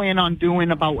guys plan on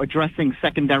doing about addressing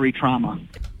secondary trauma?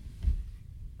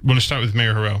 I want to start with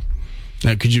Mayor Heroux.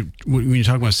 Could you, when you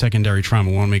talk about secondary trauma,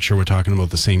 we want to make sure we're talking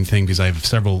about the same thing, because I have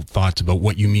several thoughts about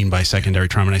what you mean by secondary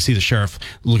trauma. And I see the sheriff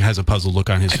has a puzzled look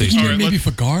on his face. Think maybe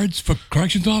for guards, for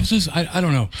corrections officers? I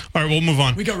don't know. All right, we'll move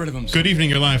on. We got rid of them. Good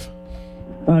evening, you're live.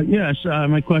 Yes,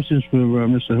 my question is for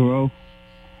Mr. Heroux.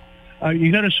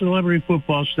 You got a celebrity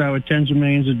football star with tens of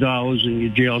millions of dollars in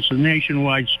your jail. It's a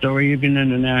nationwide story, even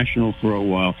international for a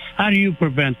while. How do you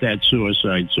prevent that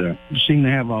suicide, sir? You seem to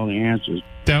have all the answers.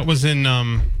 That was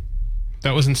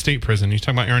in state prison. You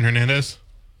talking about Aaron Hernandez?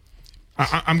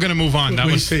 I'm going to move on.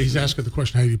 He's asking the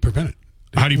question: how do you prevent it?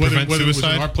 How do you prevent whether suicide? It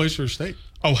was in our place or state?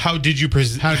 Oh, how did you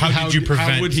prevent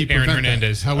Aaron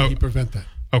Hernandez? How would he prevent that?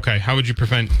 Okay, how would you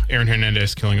prevent Aaron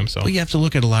Hernandez killing himself? Well, you have to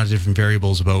look at a lot of different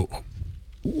variables about,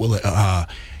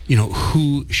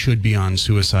 who should be on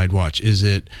suicide watch. Is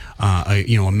it,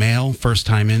 a male first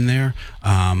time in there?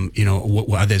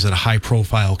 Is it a high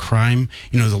profile crime?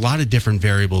 There's a lot of different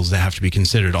variables that have to be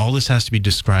considered. All this has to be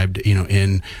described,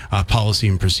 in policy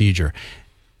and procedure.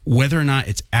 Whether or not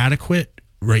it's adequate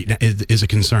right now is a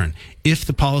concern. If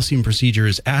the policy and procedure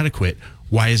is adequate,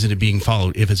 why isn't it being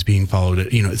followed? If it's being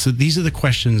followed, so these are the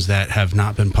questions that have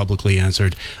not been publicly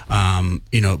answered. But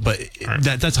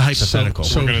that's a hypothetical.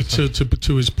 So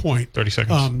to his point, 30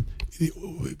 seconds.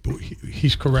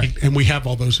 He's correct, and we have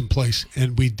all those in place,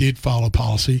 and we did follow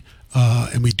policy,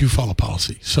 and we do follow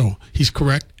policy. So he's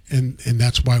correct, and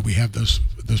that's why we have those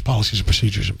policies and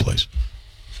procedures in place.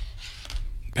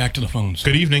 Back to the phones.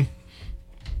 Good evening.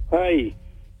 Hi,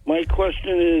 my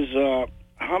question is,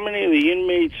 how many of the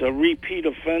inmates are repeat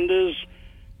offenders,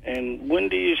 and when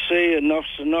do you say enough's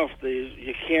enough?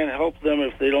 You can't help them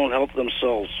if they don't help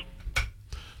themselves.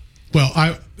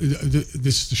 Well, this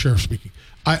is the sheriff speaking.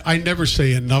 I never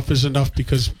say enough is enough,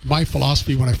 because my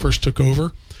philosophy when I first took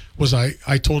over was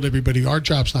I told everybody our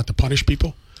job's not to punish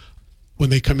people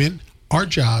when they come in. Our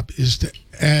job is to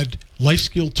add life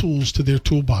skill tools to their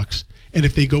toolbox. And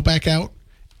if they go back out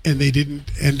and they didn't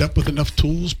end up with enough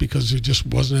tools because there just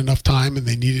wasn't enough time and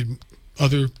they needed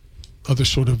other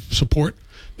sort of support,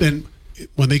 then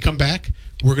when they come back,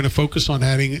 we're going to focus on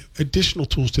adding additional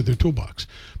tools to their toolbox.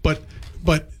 But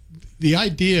the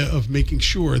idea of making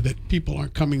sure that people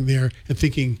aren't coming there and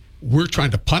thinking we're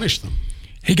trying to punish them.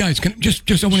 Hey guys, I want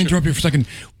to interrupt you for a second.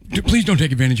 Please don't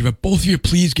take advantage of it. Both of you,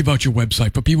 please give out your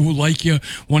website. For people who like you,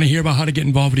 want to hear about how to get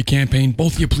involved with the campaign,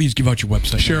 both of you, please give out your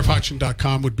website.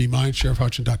 SheriffHodgson.com would be mine,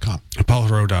 SheriffHodgson.com.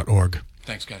 PaulHeroux.org.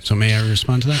 Thanks, guys. So may I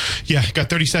respond to that? Yeah, got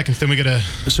 30 seconds. Then we got to.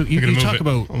 So you talk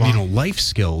about life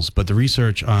skills, but the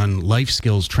research on life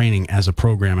skills training as a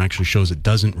program actually shows it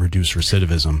doesn't reduce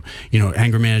recidivism.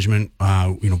 Anger management,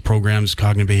 programs,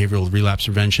 cognitive behavioral relapse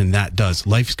prevention, that does.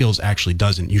 Life skills actually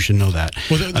doesn't. You should know that.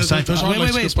 Well, wait. It's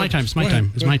my time. It's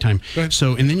my time.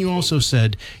 So, and then you also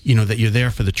said, that you're there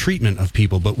for the treatment of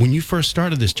people. But when you first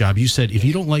started this job, you said if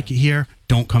you don't like it here,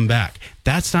 don't come back.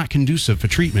 That's not conducive for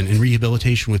treatment and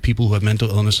rehabilitation with people who have mental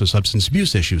illness or substance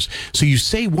abuse issues. So you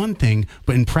say one thing,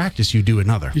 but in practice you do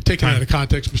another. You're taking it out of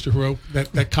context, Mr. Heroux.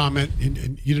 That comment,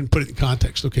 and you didn't put it in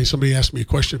context. Okay, somebody asked me a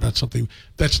question about something.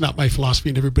 That's not my philosophy,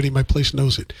 and everybody in my place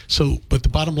knows it. So, but the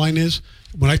bottom line is,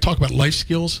 when I talk about life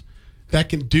skills, that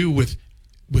can do with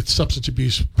substance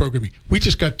abuse programming. We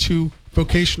just got 2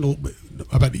 vocational,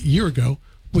 about a year ago,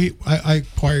 I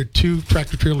acquired 2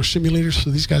 tractor trailer simulators, so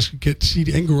these guys can get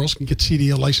and girls can get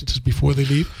CDL licenses before they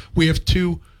leave. We have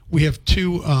two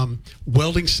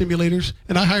welding simulators,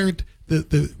 and I hired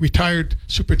the retired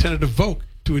superintendent of Voc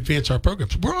to advance our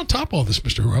programs. We're on top of all this,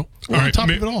 Mr. Heroux. We're on top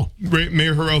of it all.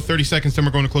 Mayor Heroux, 30 seconds, then we're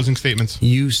going to closing statements.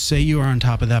 You say you are on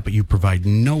top of that, but you provide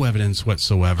no evidence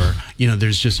whatsoever.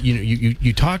 There's just,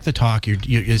 you talk the talk,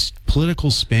 it's political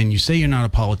spin. You say you're not a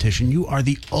politician. You are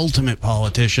the ultimate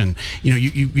politician.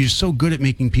 You're so good at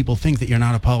making people think that you're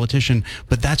not a politician,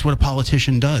 but that's what a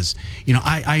politician does.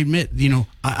 I admit,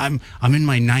 I'm in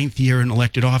my 9th year in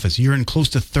elected office. You're in close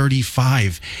to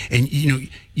 35, and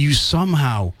you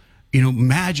somehow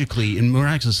magically and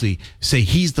miraculously say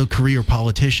he's the career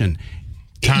politician.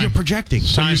 You're projecting.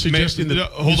 So you're suggesting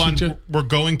that... Hold on. We're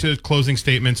going to closing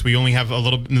statements. We only have a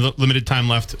little limited time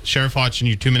left. Sheriff Hodgson,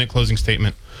 your 2-minute closing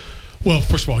statement. Well,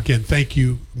 first of all, again, thank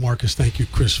you, Marcus. Thank you,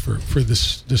 Chris, for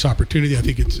this opportunity. I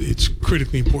think it's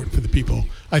critically important for the people.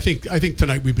 I think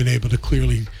tonight we've been able to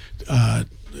clearly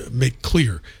make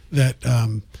clear that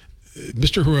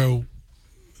Mr. Heroux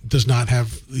does not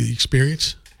have the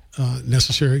experience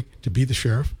necessary to be the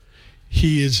sheriff.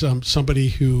 He is somebody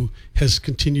who has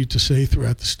continued to say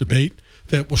throughout this debate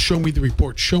that, well, show me the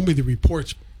reports.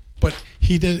 but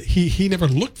he never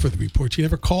looked for the reports. He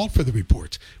never called for the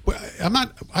reports. Well,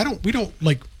 we don't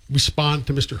like respond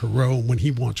to Mr. Heroux when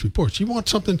he wants reports. You want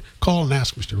something, call and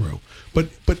ask Mr. Heroux. But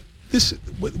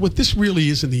what this really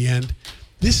is in the end,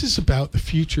 this is about the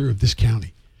future of this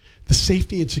county, the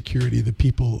safety and security of the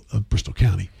people of Bristol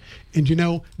County. And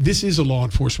this is a law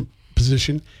enforcement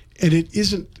position, and it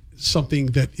isn't something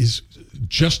that is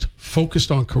just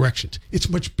focused on corrections. It's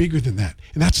much bigger than that.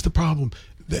 And that's the problem.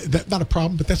 Not a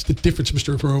problem, but that's the difference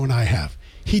Mr. Heroux and I have.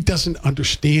 He doesn't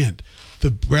understand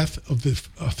the breadth of the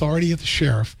authority of the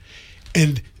sheriff.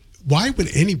 And why would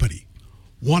anybody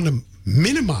want to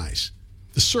minimize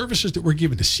the services that we're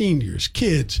giving to seniors,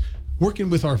 kids, working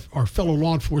with our fellow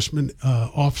law enforcement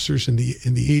officers in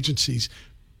the agencies,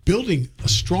 building a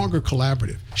stronger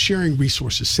collaborative, sharing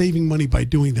resources, saving money by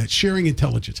doing that, sharing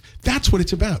intelligence. That's what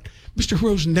it's about. Mr.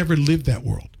 Heroux's never lived that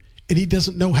world, and he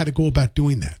doesn't know how to go about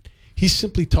doing that. He's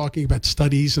simply talking about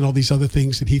studies and all these other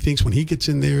things that he thinks when he gets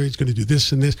in there, he's going to do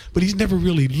this and this, but he's never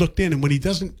really looked in. And when he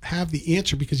doesn't have the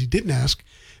answer because he didn't ask,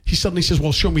 he suddenly says,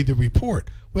 well, show me the report.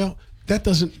 Well, that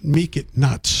doesn't make it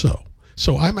not so.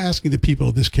 So I'm asking the people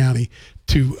of this county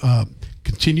to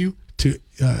continue to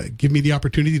give me the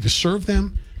opportunity to serve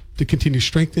them, to continue to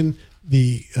strengthen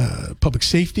the public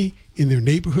safety in their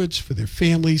neighborhoods for their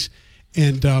families,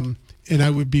 and I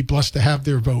would be blessed to have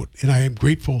their vote. And I am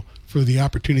grateful for the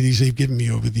opportunities they've given me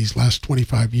over these last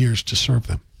 25 years to serve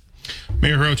them.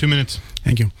 Mayor Heroux, 2 minutes.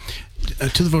 Thank you.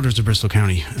 To the voters of Bristol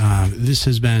County, this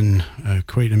has been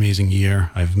quite an amazing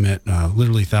year. I've met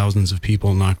literally thousands of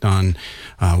people, knocked on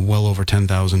well over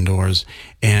 10,000 doors,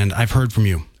 and I've heard from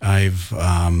you. I've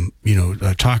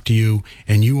talked to you,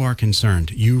 and you are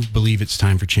concerned. You believe it's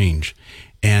time for change.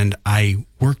 And I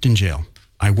worked in jail.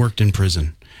 I worked in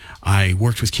prison. I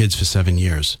worked with kids for 7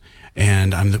 years.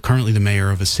 And I'm currently the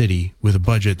mayor of a city with a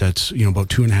budget that's about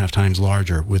 2.5 times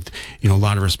larger, with a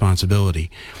lot of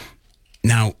responsibility.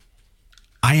 Now,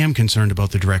 I am concerned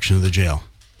about the direction of the jail.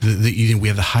 We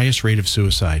have the highest rate of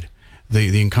suicide.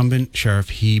 The incumbent sheriff,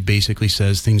 he basically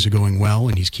says things are going well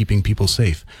and he's keeping people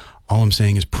safe. All I'm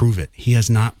saying is prove it. He has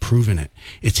not proven it.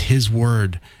 It's his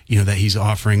word, that he's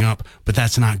offering up, but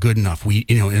that's not good enough. We,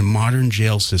 in a modern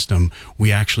jail system, we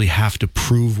actually have to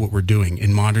prove what we're doing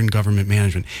in modern government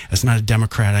management. That's not a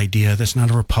Democrat idea. That's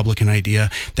not a Republican idea.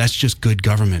 That's just good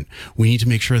government. We need to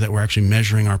make sure that we're actually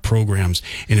measuring our programs.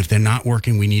 And if they're not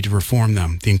working, we need to reform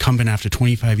them. The incumbent after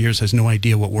 25 years has no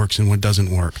idea what works and what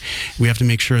doesn't work. We have to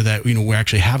make sure that, we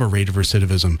actually have a rate of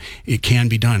recidivism. It can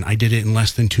be done. I did it in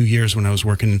less than 2 years when I was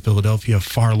working in Philadelphia, a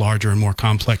far larger and more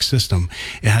complex system.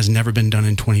 It has never been done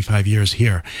in 25 years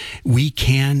here. We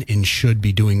can and should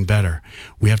be doing better.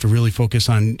 We have to really focus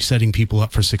on setting people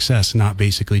up for success, not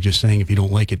basically just saying, if you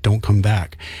don't like it, don't come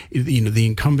back. The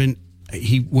incumbent,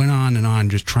 he went on and on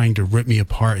just trying to rip me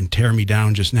apart and tear me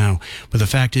down just now. But the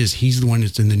fact is, he's the one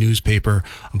that's in the newspaper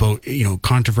about,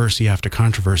 controversy after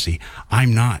controversy.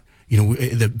 I'm not.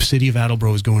 The city of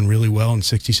Attleboro is going really well, and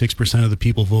 66% of the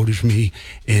people voted for me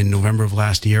in November of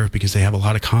last year because they have a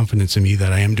lot of confidence in me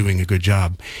that I am doing a good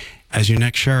job. As your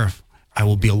next sheriff, I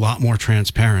will be a lot more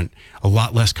transparent, a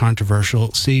lot less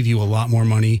controversial, save you a lot more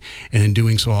money, and in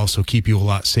doing so also keep you a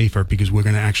lot safer, because we're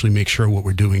going to actually make sure what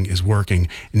we're doing is working,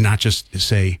 and not just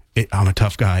say, I'm a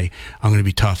tough guy, I'm going to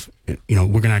be tough. We're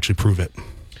going to actually prove it.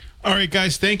 All right,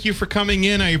 guys, thank you for coming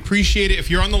in. I appreciate it. If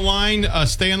you're on the line,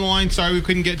 stay on the line. Sorry we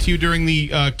couldn't get to you during the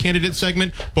candidate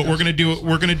segment, but we're gonna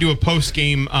do a post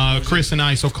game, Chris and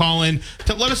I. So call in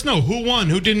to let us know who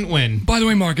won, who didn't win. By the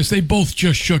way, Marcus, they both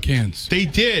just shook hands. They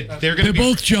did. They're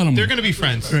both gentlemen. They're gonna be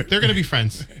friends. They're gonna be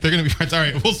friends. They're gonna be friends. All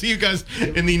right, we'll see you guys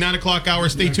in the 9 o'clock hour.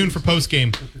 Stay tuned for post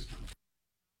game.